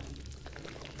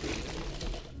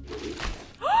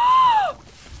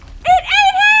 It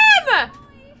ate him!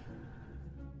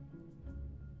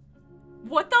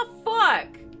 What the fuck?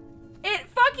 It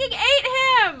fucking ate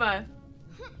him!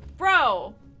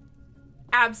 Bro.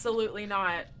 Absolutely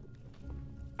not.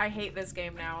 I hate this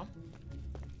game now.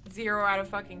 0 out of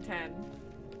fucking 10.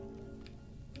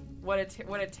 What a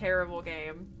terrible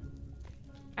game.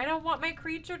 I don't want my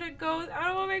creature to go. I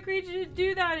don't want my creature to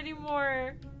do that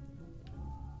anymore.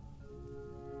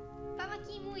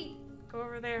 Go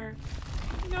over there.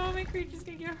 No, my creature's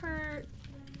gonna get hurt.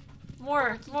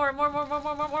 More.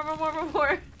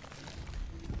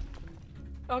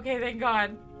 Okay, thank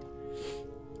God.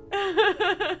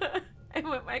 I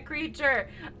want my creature.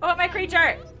 I want my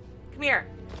creature. Come here.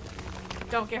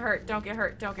 Don't get hurt. Don't get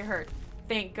hurt. Don't get hurt.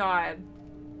 Thank God.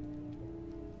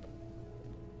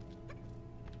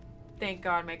 Thank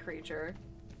God, my creature.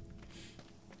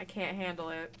 I can't handle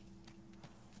it.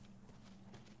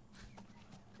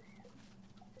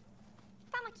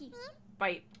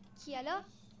 Bite.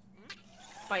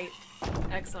 Bite.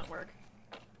 Excellent work.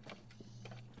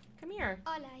 Come here.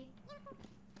 Oh,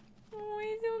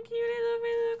 he's so cute. I love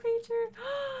my little creature.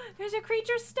 There's a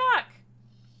creature stuck.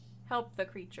 Help the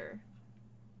creature.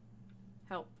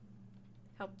 Help.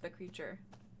 Help the creature.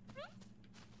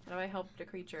 How do I help the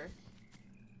creature?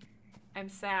 I'm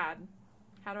sad.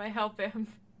 How do I help him?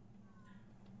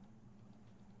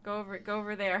 Go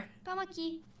over there.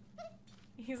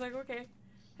 He's like, okay.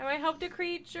 How do I help the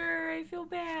creature? I feel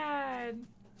bad.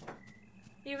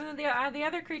 Even though the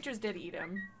other creatures did eat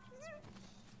him.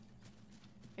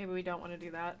 Maybe we don't want to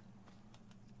do that.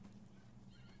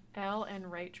 L and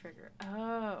right trigger.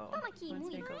 Oh. Let's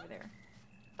make over there.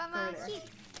 Go over there.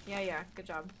 Yeah, good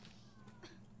job.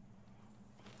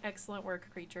 Excellent work,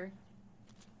 creature.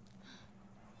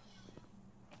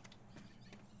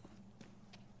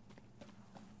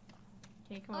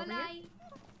 Can you come over here?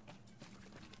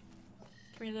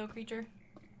 Come here, little creature.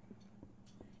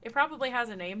 It probably has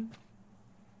a name.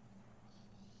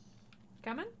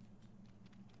 Coming?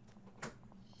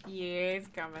 Yeah, it's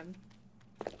coming.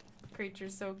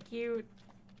 Creature's so cute.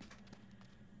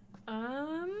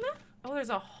 Oh, there's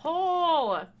a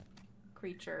whole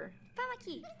creature.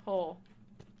 Hole.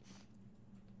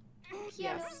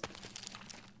 Yes.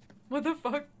 What the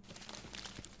fuck?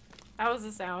 That was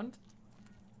a sound.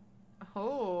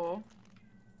 Oh.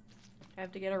 I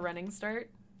have to get a running start.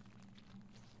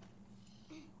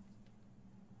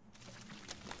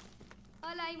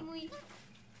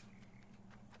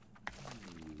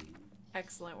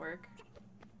 Excellent work.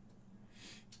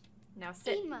 Now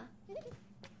sit.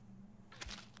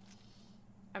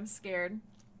 I'm scared.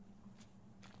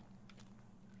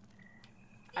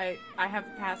 I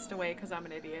have passed away because I'm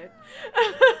an idiot.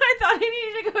 I thought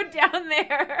I needed to go down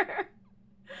there.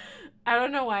 I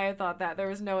don't know why I thought that. There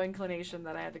was no inclination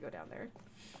that I had to go down there.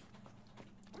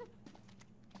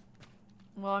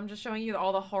 Well, I'm just showing you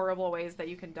all the horrible ways that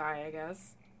you can die, I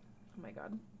guess. Oh my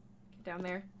god. Get down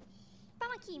there.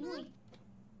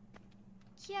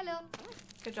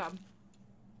 Good job.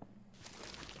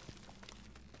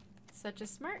 Such a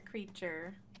smart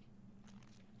creature.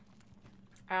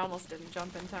 I almost didn't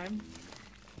jump in time.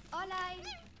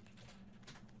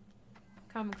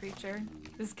 Come, creature.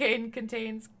 This game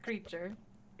contains creature.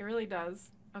 It really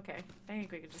does. Okay, I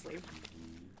think we could just leave.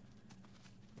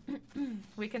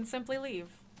 We can simply leave.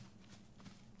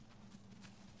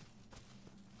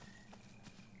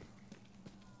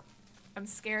 I'm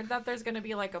scared that there's gonna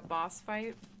be like a boss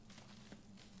fight.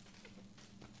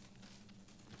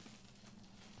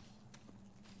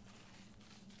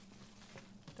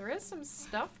 There is some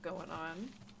stuff going on.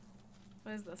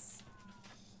 What is this?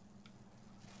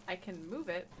 I can move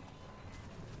it.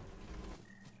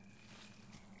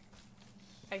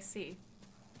 I see.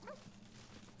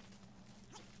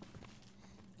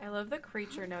 I love the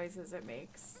creature noises it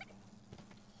makes.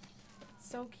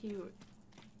 So cute.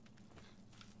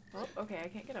 Oh, okay, I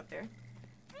can't get up there.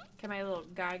 Can my little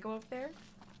guy go up there?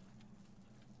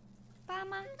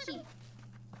 Pamaki.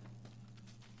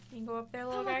 You can go up there,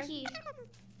 little guy? Pamaki.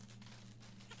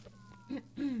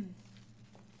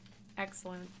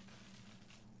 Excellent.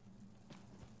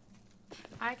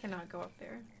 I cannot go up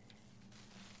there.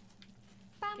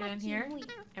 Get in here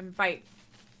and bite.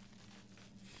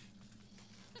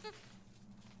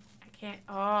 I can't.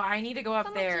 Oh, I need to go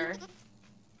up there.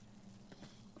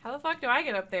 How the fuck do I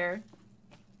get up there?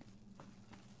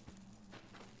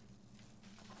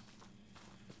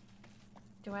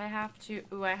 Do I have to?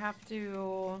 Ooh, I have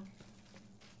to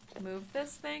move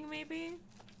this thing, maybe?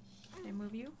 Can I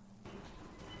move you?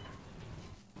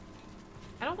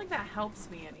 I don't think that helps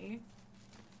me any.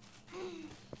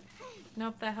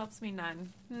 Nope, that helps me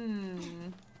none.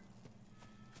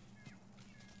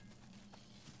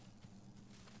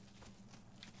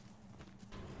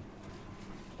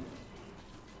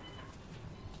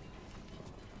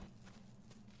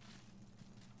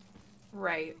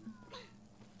 Right.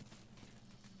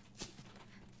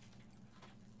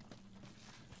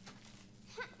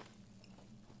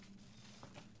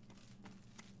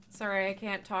 Sorry, I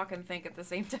can't talk and think at the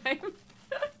same time.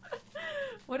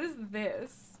 What is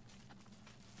this?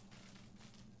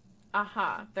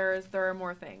 Aha, there are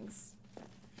more things.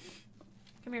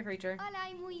 Come here, creature.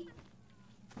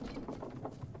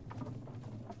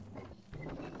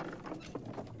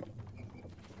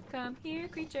 Come here,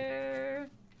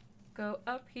 creature. Go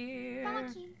up here.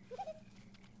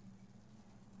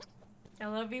 I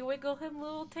love you, wiggle him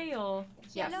little tail.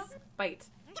 Yes, bite.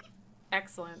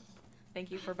 Excellent. Thank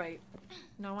you for bite.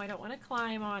 No, I don't want to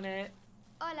climb on it.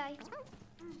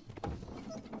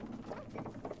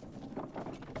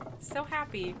 So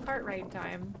happy. Cart ride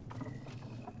time.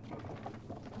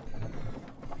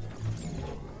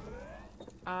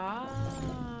 Oh.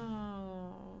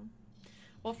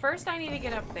 Well, first I need to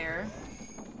get up there.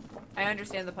 I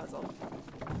understand the puzzle.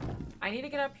 I need to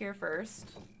get up here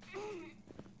first.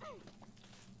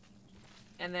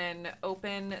 And then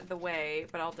open the way,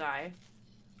 but I'll die.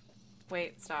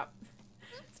 Wait, stop.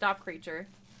 Stop, creature.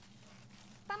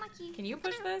 Can you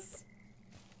push this?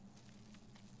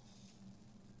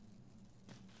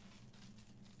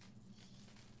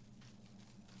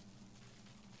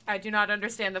 I do not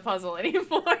understand the puzzle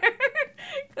anymore.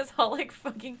 Because I'll like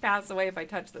fucking pass away if I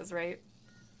touch this, right?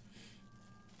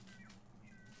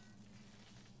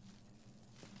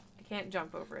 I can't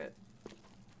jump over it.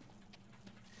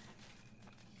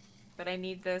 But I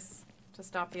need this to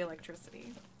stop the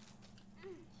electricity.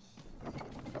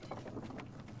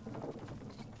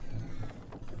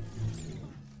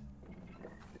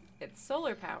 It's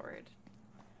solar powered.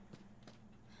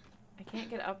 I can't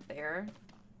get up there.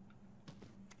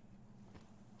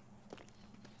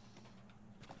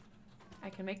 I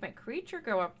can make my creature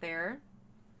go up there.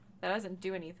 That doesn't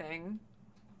do anything.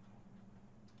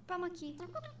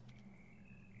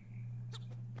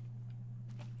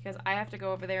 Because I have to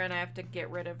go over there and I have to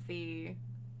get rid of the...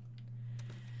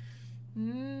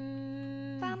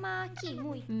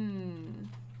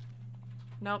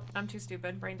 Nope, I'm too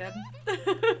stupid. Brain dead.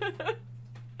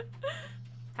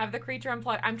 Have the creature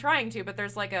unplug. I'm trying to, but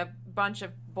there's like a bunch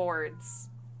of boards.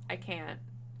 I can't.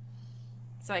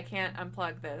 So I can't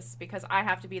unplug this because I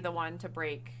have to be the one to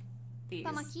break these.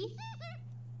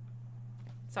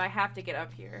 So I have to get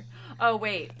up here. Oh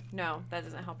wait, no, that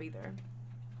doesn't help either.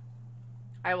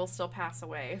 I will still pass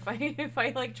away if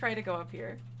I like try to go up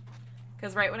here.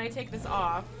 Because right when I take this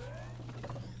off,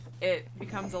 it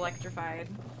becomes electrified.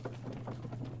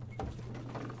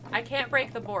 I can't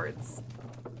break the boards.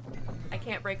 I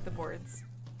can't break the boards.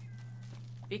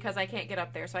 Because I can't get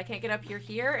up there. So I can't get up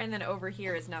here, and then over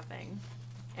here is nothing.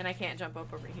 And I can't jump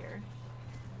up over here.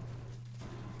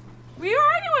 Will you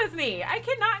argue with me? I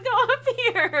cannot go up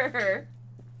here!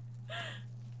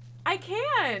 I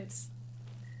can't!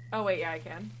 Oh wait, yeah I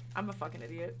can. I'm a fucking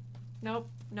idiot. Nope,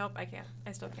 nope, I can't.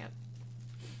 I still can't.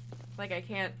 Like I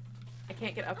can't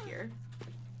get up here.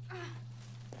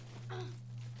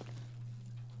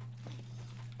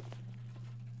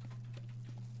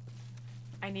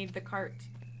 I need the cart.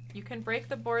 You can break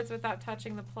the boards without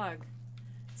touching the plug.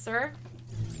 Sir,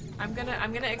 I'm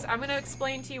gonna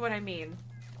explain to you what I mean.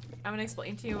 I'm gonna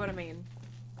explain to you what I mean.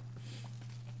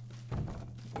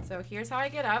 So here's how I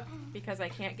get up, because I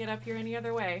can't get up here any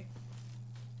other way.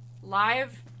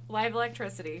 Live Live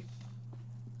electricity.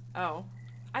 Oh.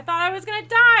 I thought I was gonna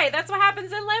die! That's what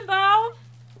happens in Limbo!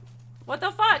 What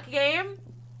the fuck, game?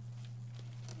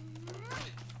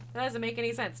 That doesn't make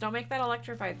any sense. Don't make that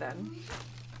electrified then.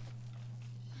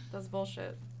 That's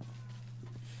bullshit.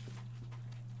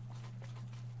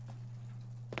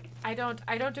 I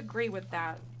don't agree with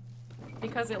that.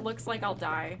 Because it looks like I'll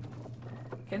die.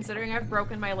 Considering I've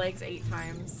broken my legs 8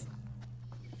 times.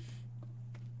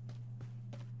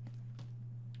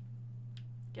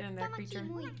 Get in there, creature.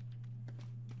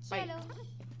 Bite.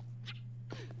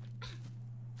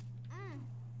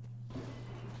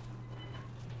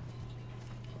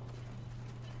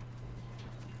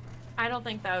 I don't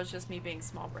think that was just me being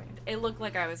small-brained. It looked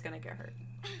like I was gonna get hurt.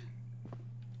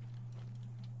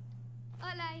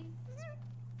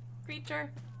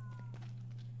 Creature.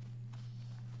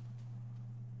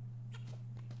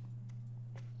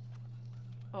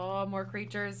 Oh, more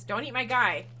creatures. Don't eat my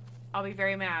guy. I'll be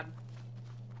very mad.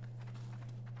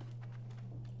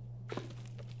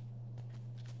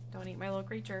 Don't eat my little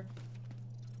creature.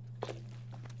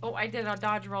 Oh, I did a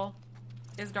dodge roll.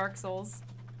 Is Dark Souls.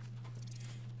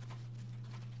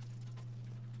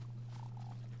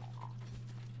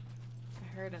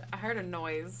 I heard a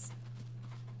noise.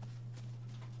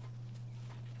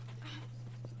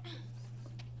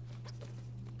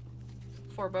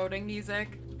 Foreboding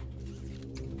music.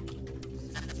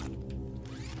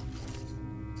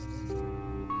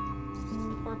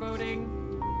 Foreboding.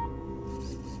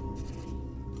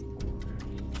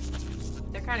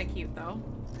 They're kind of cute though.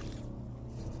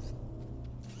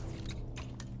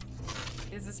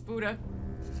 Is this Buddha?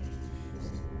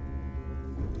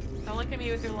 Don't look at me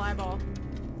with your little eyeball.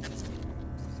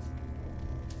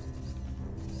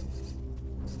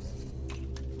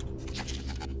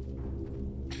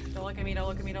 Don't look at me, don't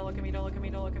look at me, don't look at me, don't look at me,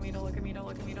 don't look at me, don't look at me, don't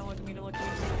look at me, don't look at me, don't look at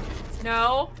me.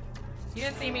 No! You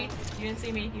didn't see me. You didn't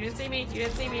see me. You didn't see me. You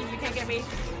didn't see me. You can't get me.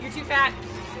 You're too fat.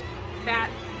 Fat.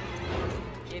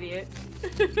 Idiot.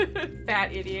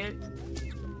 Fat idiot.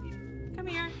 Come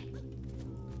here.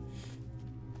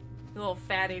 You little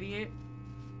fat idiot.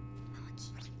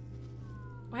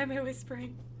 Why am I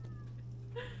whispering?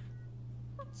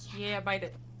 Yeah, bite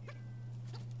it.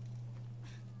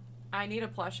 I need a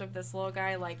plush of this little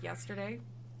guy like yesterday.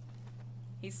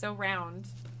 He's so round.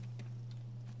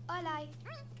 Hola.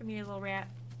 Come here, little rat.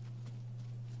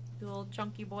 You little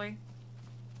chunky boy.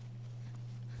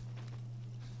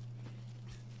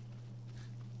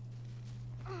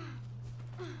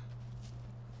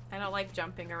 I don't like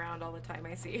jumping around all the time,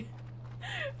 I see.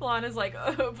 Lana's like,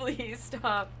 oh, please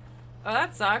stop. Oh,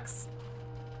 that sucks.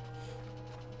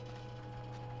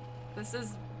 This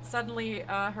is suddenly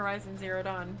Horizon Zero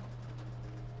Dawn.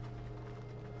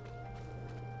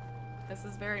 This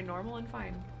is very normal and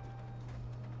fine.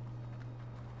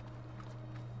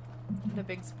 The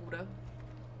big Spuda.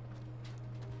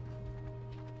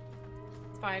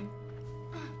 It's fine.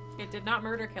 It did not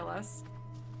murder kill us.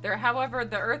 There, however,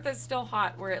 the Earth is still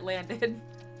hot where it landed.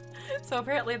 So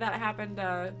apparently that happened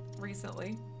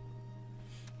recently.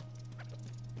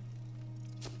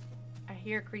 I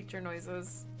hear creature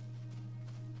noises.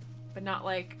 But not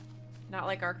like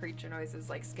our creature noises,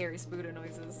 like scary Spuda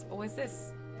noises. Oh, what's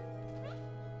this?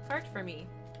 Card for me.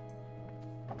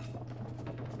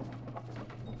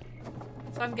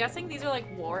 So I'm guessing these are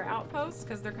like war outposts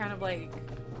because they're kind of like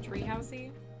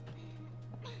treehousey.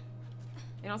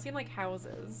 They don't seem like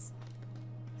houses.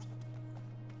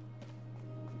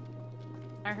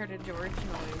 I heard a George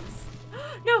noise.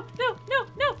 No, no, no,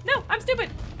 no, no! I'm stupid!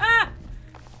 Ah!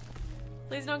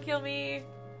 Please don't kill me.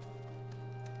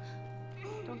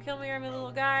 Don't kill me or I'm a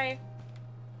little guy.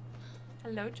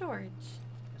 Hello, George.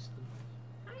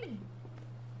 Hi.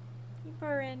 You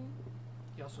purring.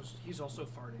 He's also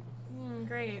farting.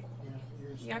 Great.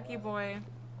 Yeah, Yucky boy.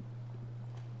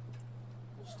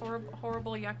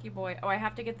 Horrible yucky boy. Oh, I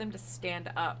have to get them to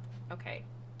stand up. Okay.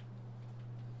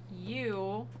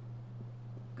 You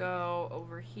go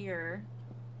over here.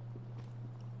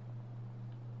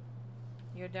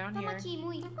 You're down here.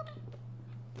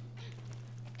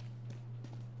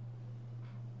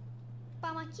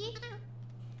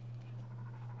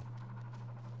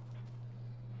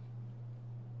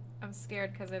 I'm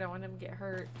scared because I don't want him to get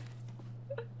hurt.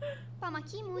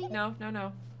 No, no,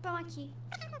 no.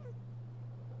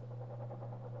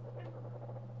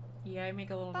 Yeah, I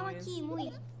make a little noise.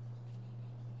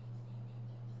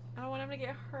 I don't want him to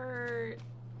get hurt.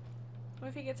 What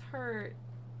if he gets hurt?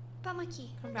 Come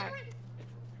back.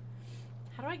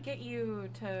 How do I get you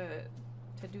to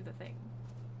do the thing?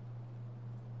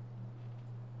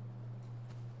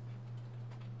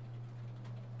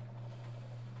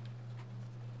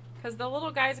 Because the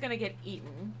little guy's gonna get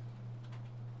eaten.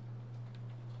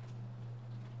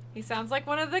 He sounds like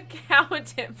one of the cow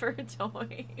tipper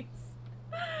toys.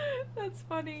 That's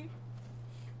funny.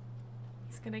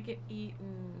 He's gonna get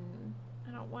eaten.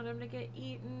 I don't want him to get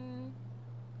eaten.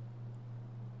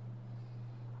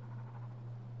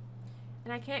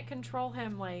 And I can't control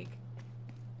him, like...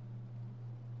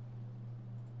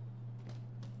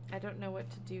 I don't know what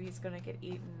to do. He's gonna get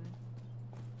eaten.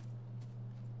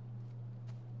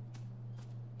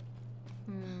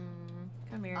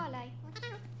 Come here. Olay.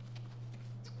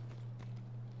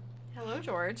 Hello,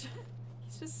 George.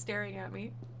 He's just staring at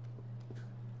me.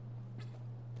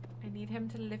 I need him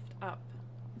to lift up.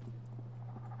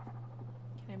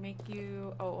 Can I make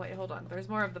you... Oh, wait, hold on. There's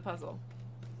more of the puzzle.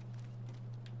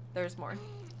 There's more.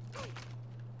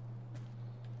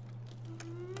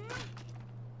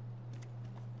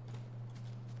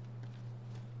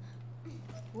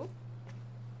 Whoop.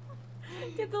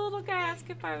 Did the little guy ask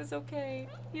if I was okay?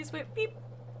 He just went beep.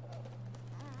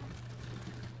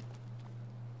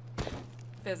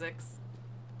 Physics.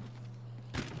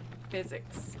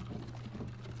 Physics.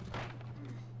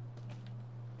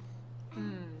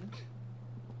 Can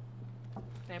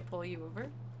I pull you over?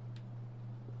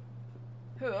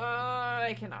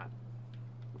 I cannot.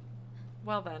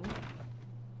 Well then.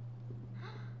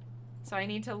 So I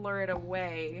need to lure it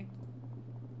away.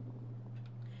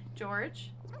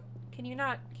 George? Can you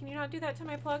not do that to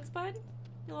my plugs, bud?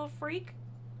 You little freak?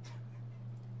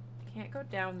 Can't go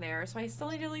down there, so I still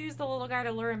need to use the little guy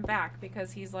to lure him back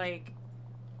because he's like...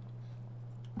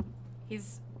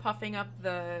 He's puffing up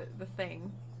the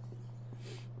thing.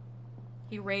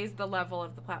 He raised the level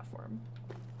of the platform.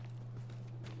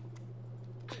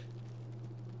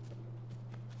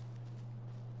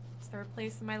 Is there a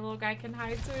place my little guy can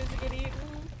hide so he doesn't get eaten?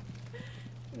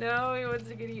 No, he wants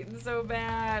to get eaten so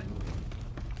bad.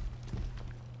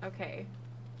 Okay.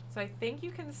 So I think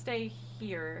you can stay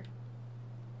here.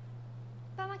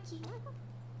 Vamos aqui.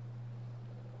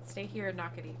 Stay here and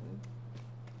not get eaten.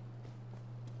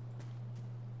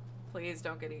 Please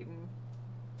don't get eaten.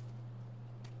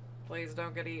 Please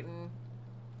don't get eaten.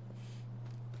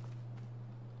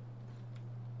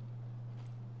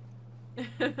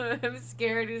 I'm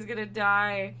scared he's gonna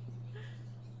die.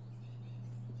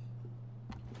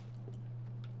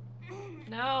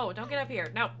 No, don't get up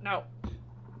here. No, no.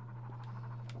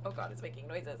 Oh god, it's making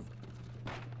noises.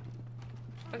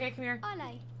 Okay, come here.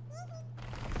 Olay.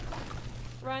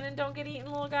 Run and don't get eaten,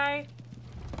 little guy.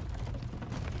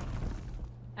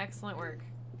 Excellent work.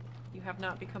 You have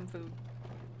not become food.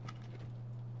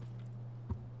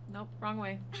 Nope, wrong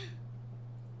way.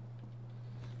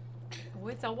 Oh,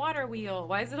 it's a water wheel.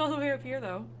 Why is it all the way up here,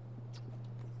 though?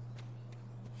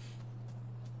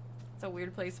 It's a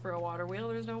weird place for a water wheel.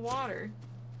 There's no water.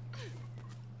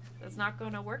 That's not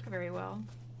going to work very well.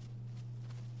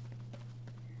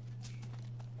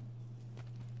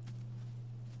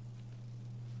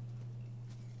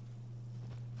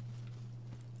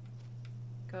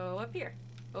 Go up here.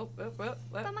 Oh, oh, oh,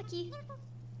 oh. Vamos aqui.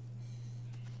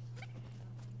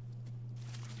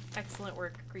 Excellent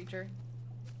work, creature.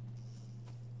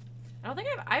 I don't think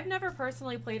I've never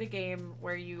personally played a game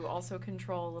where you also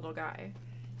control a little guy.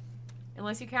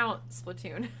 Unless you count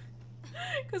Splatoon.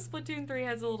 Because Splatoon 3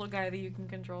 has a little guy that you can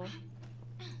control.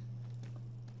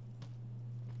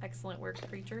 Excellent work,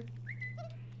 creature.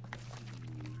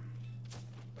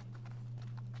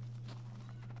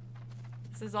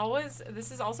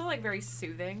 This is also like very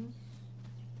soothing.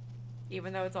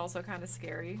 Even though it's also kind of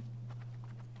scary.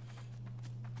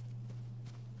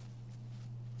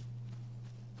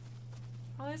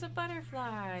 Oh, there's a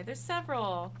butterfly. There's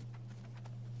several.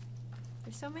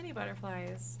 There's so many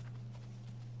butterflies.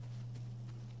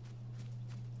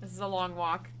 This is a long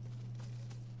walk.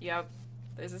 Yep.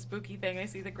 There's a spooky thing. I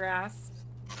see the grass.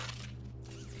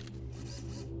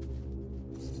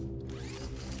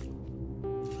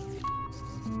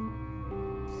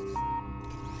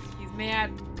 He's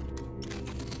mad. I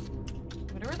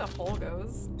wonder where the hole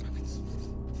goes.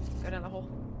 Go down the hole.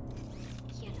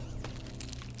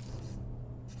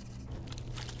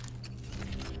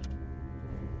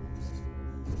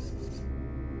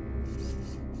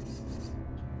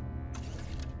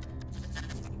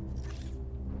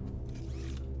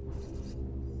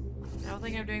 I don't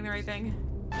think I'm doing the right thing.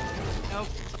 Nope,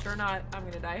 sure not. I'm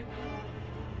gonna die.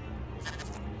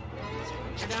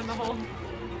 Go down the hole.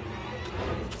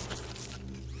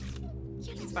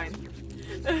 He's fine.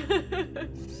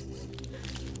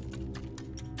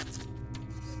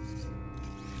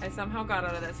 I somehow got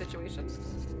out of that situation.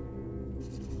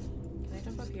 Can I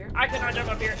jump up here? I cannot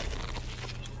jump up here!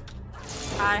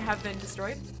 I have been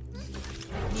destroyed.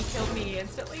 He killed me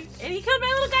instantly. And he killed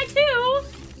my little guy too!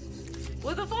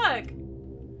 What the fuck?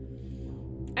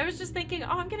 I was just thinking, oh,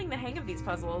 I'm getting the hang of these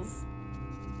puzzles.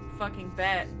 Fucking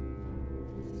bet.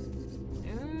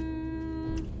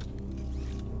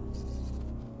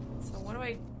 So what do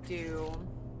I do?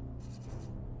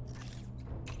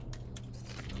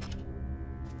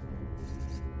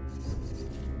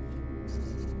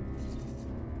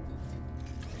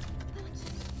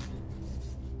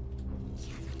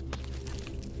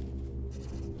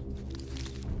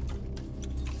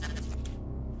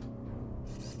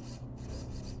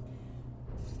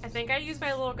 I think I use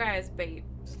my little guy as bait.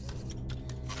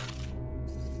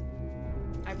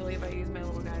 I believe I use my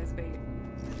little guy as bait.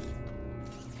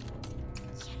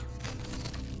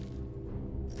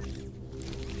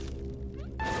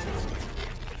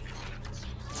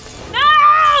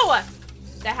 No!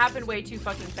 That happened way too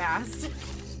fucking fast.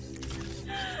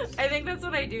 I think that's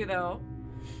what I do though.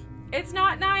 It's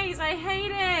not nice. I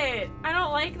hate it. I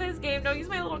don't like this game. Don't use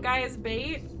my little guy as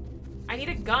bait. I need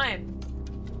a gun.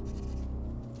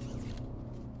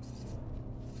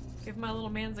 Give my little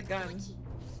man's a gun.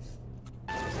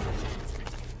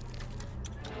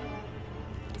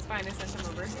 He's fine, I sent him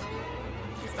over.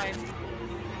 He's fine.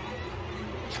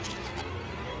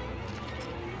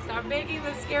 Stop making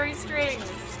the scary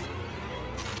strings!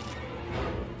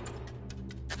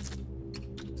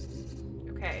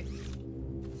 Okay.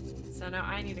 So now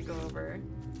I need to go over.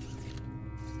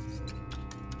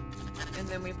 And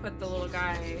then we put the little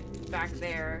guy back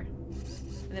there.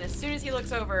 And then as soon as he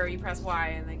looks over, you press Y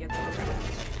and then get the little guy.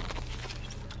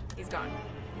 He's gone.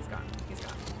 He's gone. He's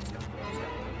gone. He's gone. He's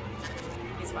gone.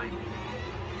 He's fine.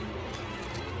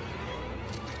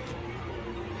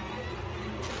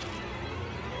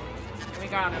 And we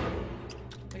got him.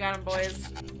 We got him,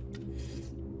 boys.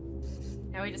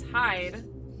 Now we just hide.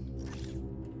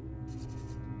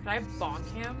 Could I bonk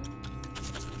him?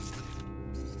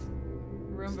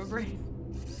 Roomba brain.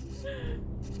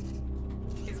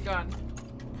 He's gone.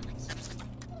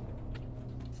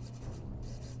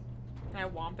 Can I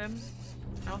womp him?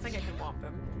 I don't think I can womp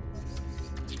him.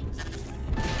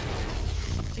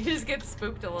 He just gets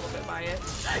spooked a little bit by it.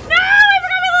 No! I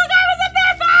forgot my little guy was up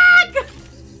there! Fuck!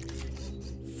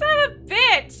 Son of a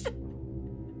bitch!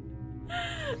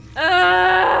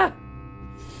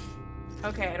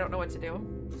 Okay, I don't know what to do.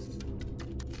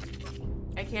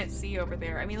 I can't see over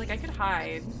there. I mean, like, I could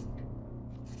hide.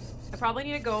 I probably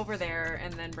need to go over there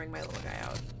and then bring my little guy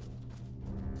out.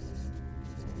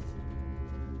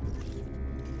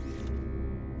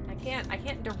 I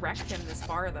can't direct him this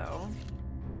far though.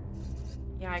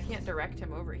 Yeah, I can't direct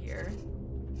him over here.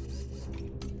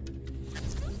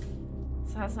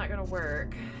 So that's not gonna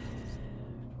work.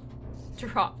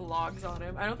 Drop logs on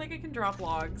him. I don't think I can drop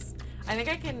logs. I think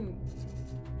I can...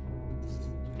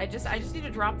 I just need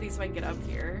to drop these so I can get up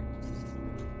here.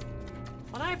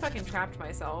 Well, now I fucking trapped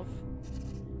myself.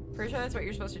 Pretty sure that's what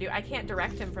you're supposed to do. I can't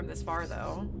direct him from this far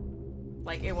though.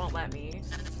 Like, it won't let me.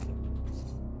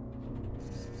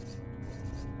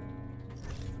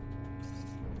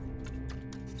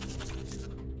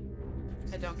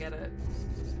 I don't get it.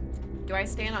 Do I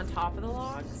stand on top of the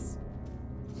logs?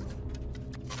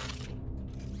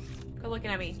 Go looking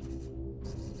at me.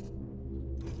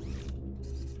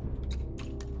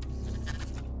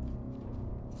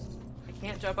 I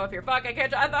can't jump up here. Fuck, I can't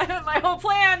jump. I thought my whole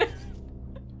plan!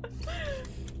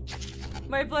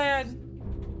 My plan.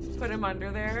 Put him under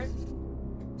there.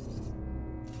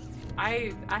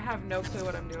 I have no clue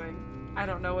what I'm doing. I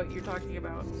don't know what you're talking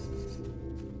about.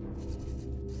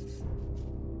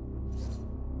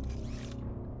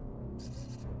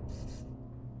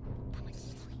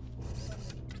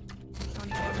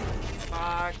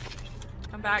 Fuck.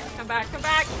 Come back, come back, come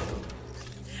back!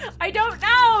 I don't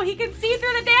know! He can see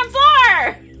through the damn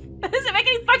floor! That doesn't make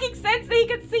any fucking sense that he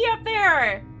can see up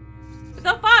there! What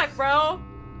the fuck, bro?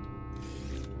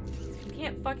 You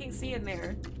can't fucking see in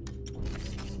there.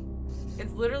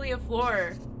 It's literally a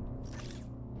floor.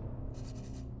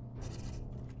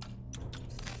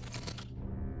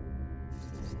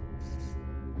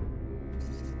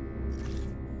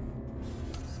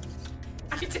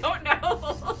 I don't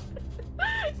know.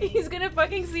 He's gonna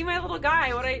fucking see my little guy,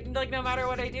 no matter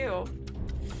what I do.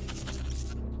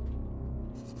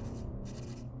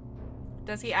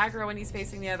 Does he aggro when he's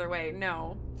facing the other way?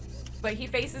 No. But he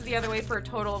faces the other way for a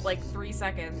total of like 3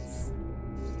 seconds.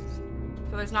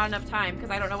 So there's not enough time because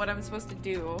I don't know what I'm supposed to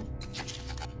do.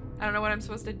 I don't know what I'm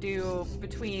supposed to do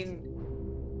between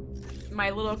my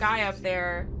little guy up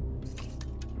there.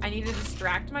 I need to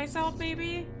distract myself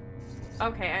maybe?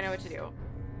 Okay, I know what to do.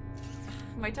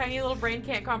 My tiny little brain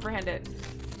can't comprehend it.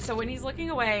 So when he's looking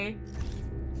away,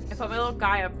 I put my little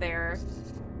guy up there.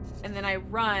 and then I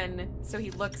run so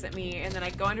he looks at me, and then I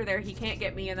go under there, he can't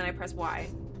get me, and then I press Y.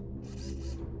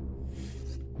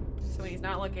 So when he's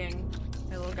not looking,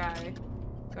 my little guy,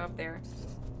 go up there,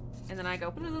 and then I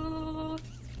go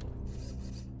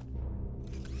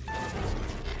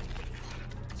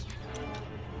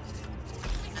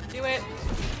do it.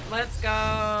 Let's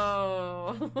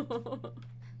go.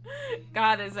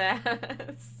 Got his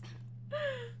ass.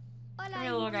 Come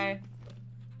here, little guy.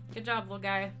 Good job, little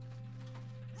guy.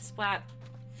 Splat.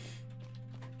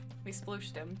 We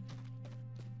splooshed him.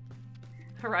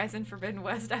 Horizon Forbidden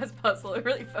West as puzzle. It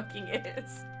really fucking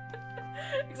is.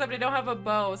 Except I don't have a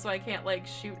bow, so I can't, like,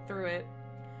 shoot through it.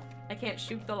 I can't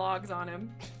shoot the logs on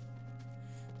him.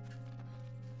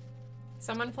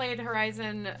 Someone played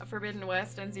Horizon Forbidden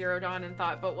West and Zero Dawn and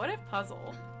thought, but what if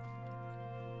puzzle?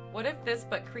 What if this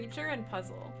but creature and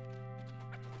puzzle?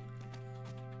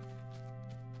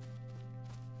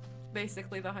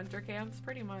 Basically the hunter camps,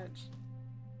 pretty much.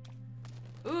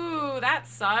 Ooh, that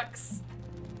sucks.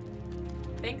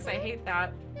 Thanks, I hate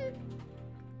that.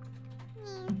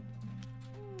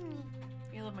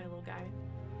 I love my little guy.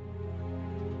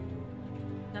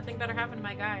 Nothing better happened to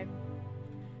my guy.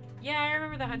 Yeah, I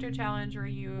remember the hunter challenge where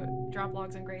you drop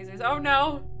logs and grazers. Oh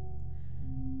no!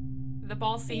 The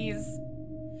ball sees.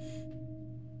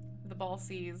 The ball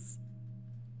sees.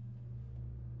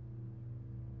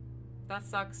 That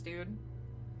sucks, dude.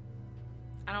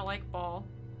 I don't like ball.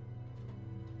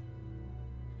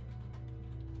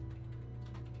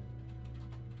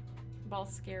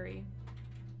 Ball's scary.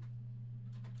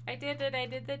 I did it, I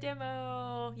did the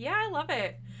demo. Yeah, I love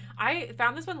it. I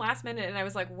found this one last minute and I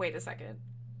was like, wait a second.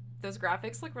 Those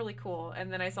graphics look really cool.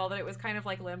 And then I saw that it was kind of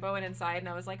like Limbo and Inside and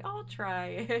I was like, I'll try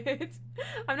it.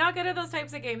 I'm not good at those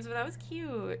types of games, but that was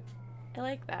cute. I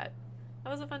like that. That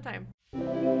was a fun time.